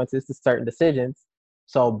consequences to certain decisions.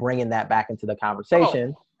 So bringing that back into the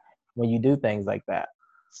conversation when you do things like that.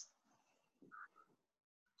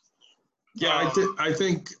 Yeah, I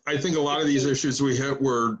think a lot of these issues we hit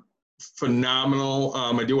were phenomenal.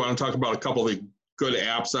 I do want to talk about a couple of the good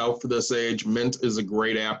apps out for this age. Mint is a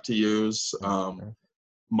great app to use.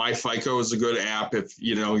 MyFICO is a good app if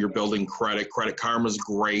you're building credit. Credit Karma is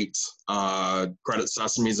great. Credit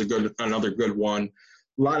Sesame is another good one.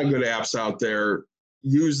 A lot of good apps out there.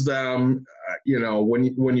 Use them.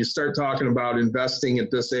 When you start talking about investing at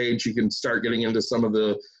this age, you can start getting into some of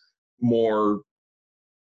the more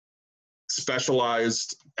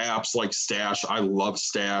specialized apps like Stash. I love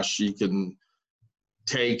Stash. You can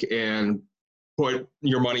take and put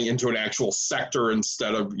your money into an actual sector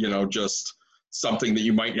instead of, just something that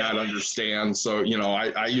you might not understand. So,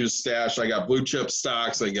 I use Stash. I got blue chip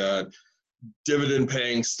stocks. I got dividend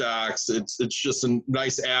paying stocks. It's just a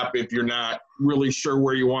nice app. If you're not really sure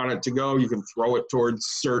where you want it to go, you can throw it towards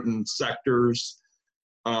certain sectors.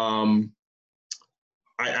 I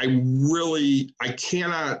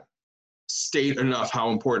cannot state enough how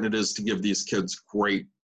important it is to give these kids great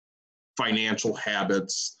financial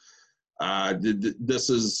habits. This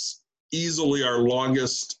is easily our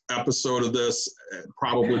longest episode of this,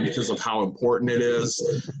 probably because of how important it is.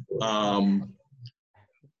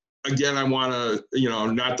 Again, I want to,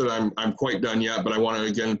 not that I'm quite done yet, but I want to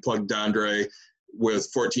again plug Dondre with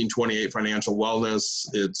 1428 Financial Wellness.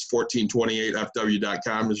 It's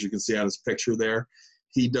 1428fw.com, as you can see on his picture there.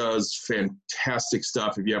 He does fantastic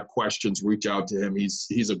stuff. If you have questions, reach out to him.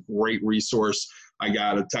 He's a great resource. I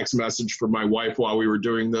got a text message from my wife while we were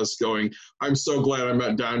doing this going, I'm so glad I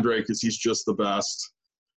met Dondre because he's just the best.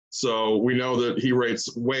 So we know that he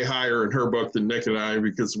rates way higher in her book than Nick and I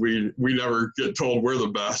because we never get told we're the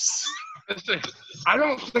best. I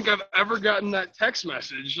don't think I've ever gotten that text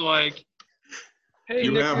message like, hey,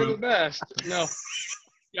 Nick, you're the best. No.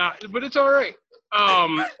 Yeah, but it's all right.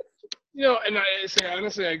 And I say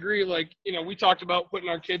honestly, I agree. Like, we talked about putting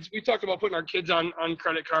our kids on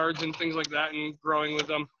credit cards and things like that, and growing with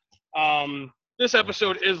them. This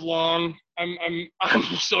episode is long. I'm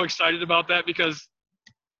so excited about that because,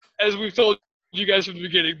 as we've told you guys from the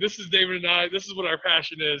beginning, this is David and I. This is what our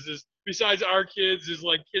passion is besides our kids is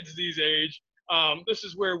like kids these age. This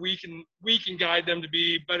is where we can guide them to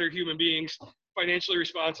be better human beings, financially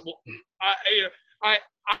responsible. I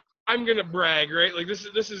I'm gonna brag, right? Like this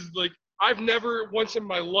is like I've never once in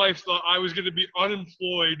my life thought I was gonna be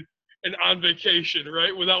unemployed and on vacation,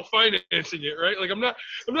 right? Without financing it, right? Like I'm not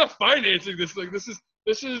financing this. Like this is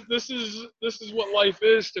what life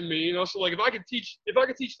is to me, you know. So like if I could teach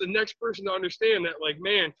the next person to understand that, like,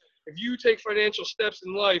 man, if you take financial steps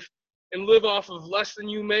in life and live off of less than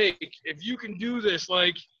you make, if you can do this,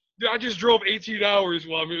 like I just drove 18 hours.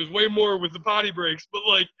 Well, I mean, it was way more with the potty breaks, but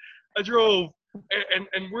like I drove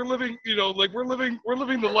and we're living, you know, like we're living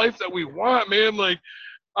the life that we want, man. Like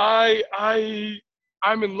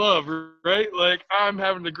I'm in love, right? Like I'm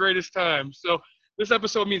having the greatest time. So this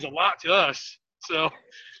episode means a lot to us. So,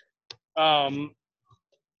 Dondre,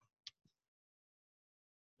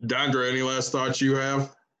 any last thoughts you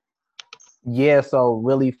have? Yeah, so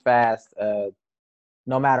really fast,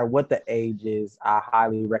 no matter what the age is, I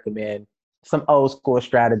highly recommend some old school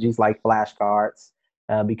strategies like flashcards.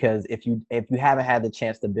 Because if you haven't had the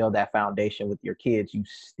chance to build that foundation with your kids, you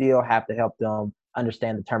still have to help them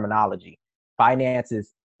understand the terminology.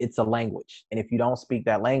 Finances, it's a language, and if you don't speak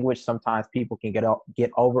that language, sometimes people can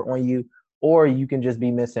get over on you, or you can just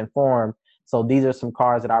be misinformed. So these are some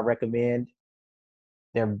cards that I recommend.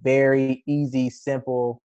 They're very easy,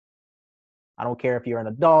 simple. I don't care if you're an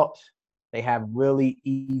adult. They have really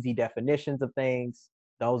easy definitions of things.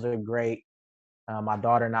 Those are great. My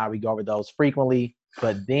daughter and I, we go over those frequently.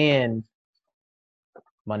 But then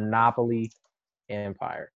Monopoly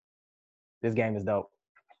Empire. This game is dope.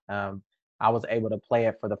 I was able to play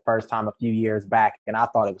it for the first time a few years back, and I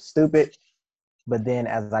thought it was stupid. But then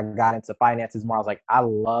as I got into finances more, I was like, I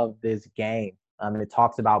love this game. It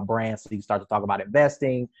talks about brands, so you start to talk about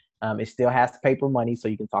investing. It still has paper money, so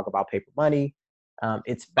you can talk about paper money.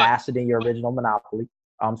 It's faster than your original Monopoly.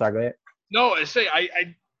 Oh, I'm sorry, go ahead. No, I say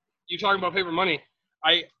you talking about paper money.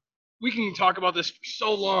 We can talk about this for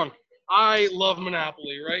so long. I love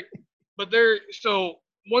Monopoly, right? But so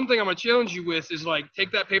one thing I'm gonna challenge you with is like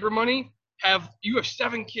take that paper money. You have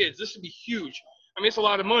 7 kids. This would be huge. I mean, it's a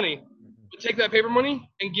lot of money. But take that paper money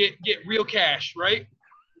and get real cash, right?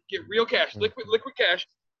 Get real cash, liquid cash.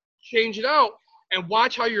 Change it out and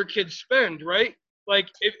watch how your kids spend, right? Like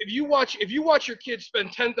if you watch your kids spend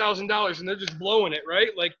 $10,000 and they're just blowing it, right?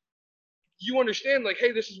 Like you understand, like,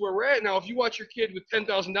 hey, this is where we're at now. If you watch your kid with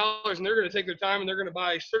 $10,000 and they're going to take their time and they're going to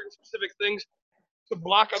buy certain specific things to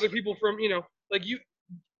block other people from, you know, like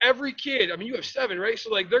every kid. I mean, you have 7, right? So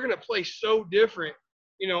like they're going to play so different.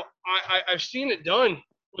 You know, I've seen it done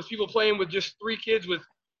with people playing with just 3 kids with,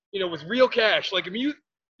 you know, with real cash. Like I mean,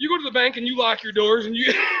 you go to the bank and you lock your doors and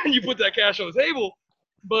you you put that cash on the table,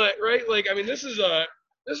 but right, like I mean, this is a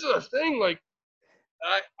thing. Like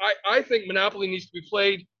I think Monopoly needs to be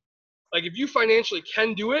played. Like if you financially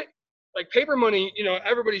can do it, like paper money, you know,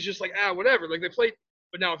 everybody's just like whatever. Like they play,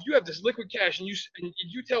 but now if you have this liquid cash and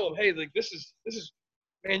you tell them, hey, like this is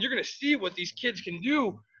man, you're gonna see what these kids can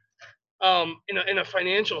do, in a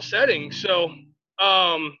financial setting. So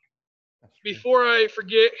before I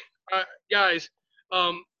forget, guys,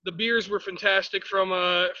 the beers were fantastic from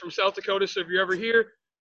South Dakota. So if you're ever here,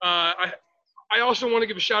 I also want to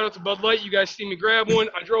give a shout out to Bud Light. You guys see me grab one.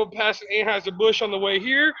 I drove past an Anheuser-Busch on the way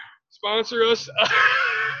here. Sponsor us.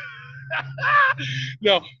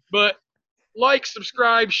 No, but like,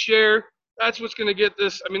 subscribe, share. That's what's going to get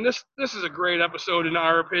this. I mean, this is a great episode in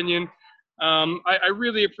our opinion. I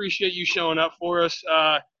really appreciate you showing up for us.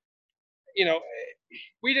 You know,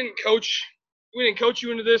 we didn't coach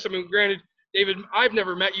you into this. I mean, granted, David, I've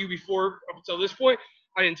never met you before up until this point.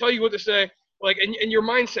 I didn't tell you what to say. Like, and your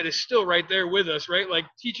mindset is still right there with us, right? Like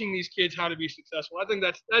teaching these kids how to be successful. I think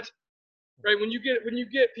that's right. When you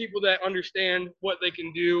get people that understand what they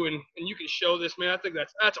can do and you can show this, man, I think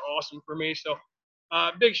that's awesome for me. So,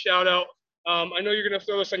 big shout out. I know you're going to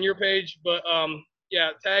throw this on your page, but yeah,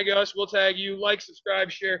 tag us. We'll tag you. Like,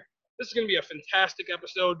 subscribe, share. This is going to be a fantastic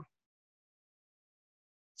episode.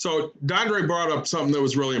 So Dondre brought up something that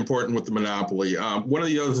was really important with the Monopoly. One of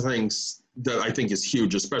the other things that I think is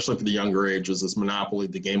huge, especially for the younger ages, is Monopoly,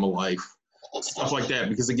 the game of life, stuff like that,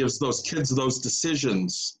 because it gives those kids those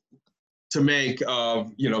decisions to make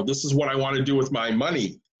of, you know, this is what I want to do with my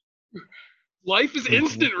money. Life is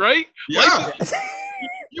instant, right? Yeah.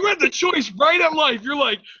 You have the choice right at life. You're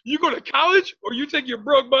like, you go to college or you take your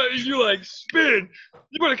broke money and you like spin.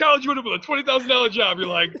 You go to college, you end up with a $20,000 job. You're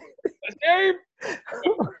like, that's game.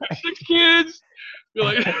 6 kids. You're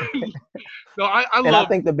like, no, I love. And I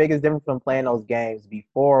think the biggest difference from playing those games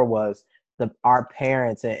before was our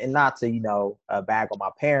parents, and not to, bag on my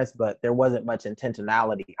parents, but there wasn't much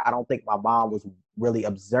intentionality. I don't think my mom was really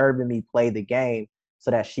observing me play the game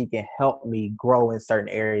so that she can help me grow in certain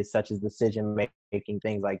areas, such as decision making,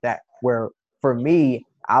 things like that. Where for me,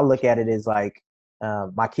 I look at it as like,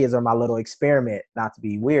 my kids are my little experiment, not to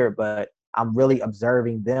be weird, but I'm really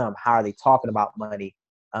observing them. How are they talking about money?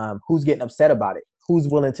 Who's getting upset about it? Who's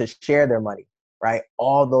willing to share their money, right?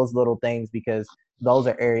 All those little things, because those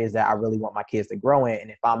are areas that I really want my kids to grow in.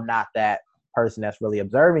 And if I'm not that person that's really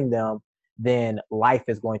observing them, then life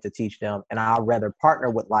is going to teach them. And I'd rather partner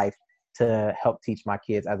with life to help teach my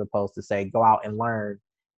kids, as opposed to say, go out and learn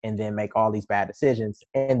and then make all these bad decisions.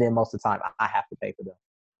 And then most of the time I have to pay for them.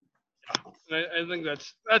 I think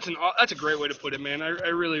that's a great way to put it, man. I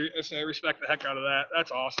really respect the heck out of that.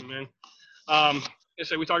 That's awesome, man.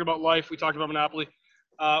 We talked about life. We talked about Monopoly.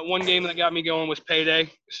 One game that got me going was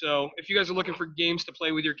Payday. So if you guys are looking for games to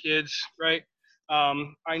play with your kids, right?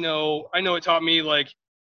 I know it taught me, like,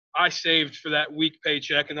 I saved for that week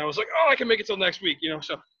paycheck, and I was like, oh, I can make it till next week,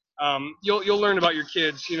 So you'll learn about your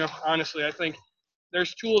kids, Honestly, I think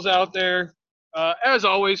there's tools out there. As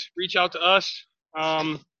always, reach out to us.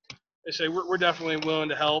 We're definitely willing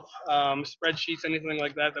to help. Spreadsheets, anything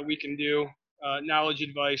like that we can do. Knowledge,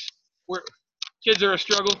 advice. Kids are a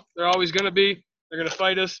struggle. They're always going to be. They're going to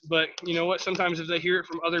fight us. But you know what? Sometimes if they hear it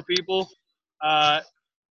from other people,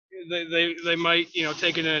 they might,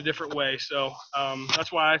 take it in a different way. So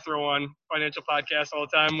that's why I throw on financial podcasts all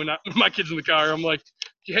the time when my kid's in the car. I'm like,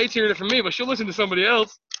 she hates hearing it from me, but she'll listen to somebody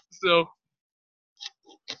else. So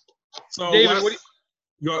David,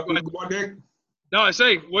 go on, Nick. No, I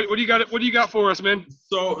say, what do you got? What do you got for us, man?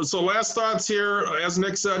 So last thoughts here. As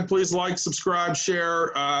Nick said, please like, subscribe,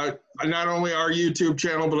 share. Not only our YouTube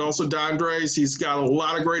channel, but also Dondre's. He's got a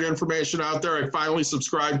lot of great information out there. I finally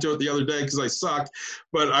subscribed to it the other day because I suck,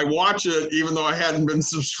 but I watch it even though I hadn't been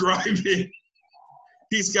subscribing.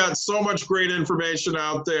 He's got so much great information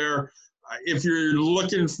out there. If you're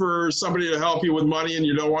looking for somebody to help you with money and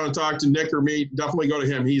you don't want to talk to Nick or me, definitely go to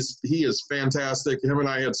him. He is fantastic. Him and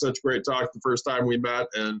I had such great talk the first time we met,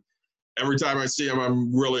 and every time I see him,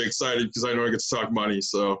 I'm really excited because I know I get to talk money.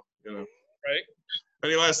 So, Right.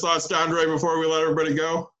 Any last thoughts, Dondre, before we let everybody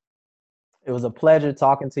go? It was a pleasure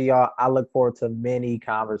talking to y'all. I look forward to many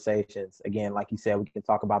conversations. Again, like you said, we can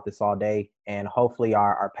talk about this all day, and hopefully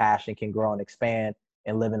our passion can grow and expand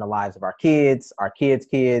and live in the lives of our kids'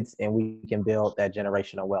 kids, and we can build that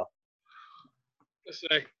generational wealth.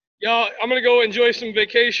 Y'all, I'm going to go enjoy some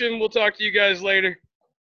vacation. We'll talk to you guys later.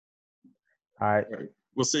 All right.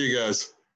 We'll see you guys.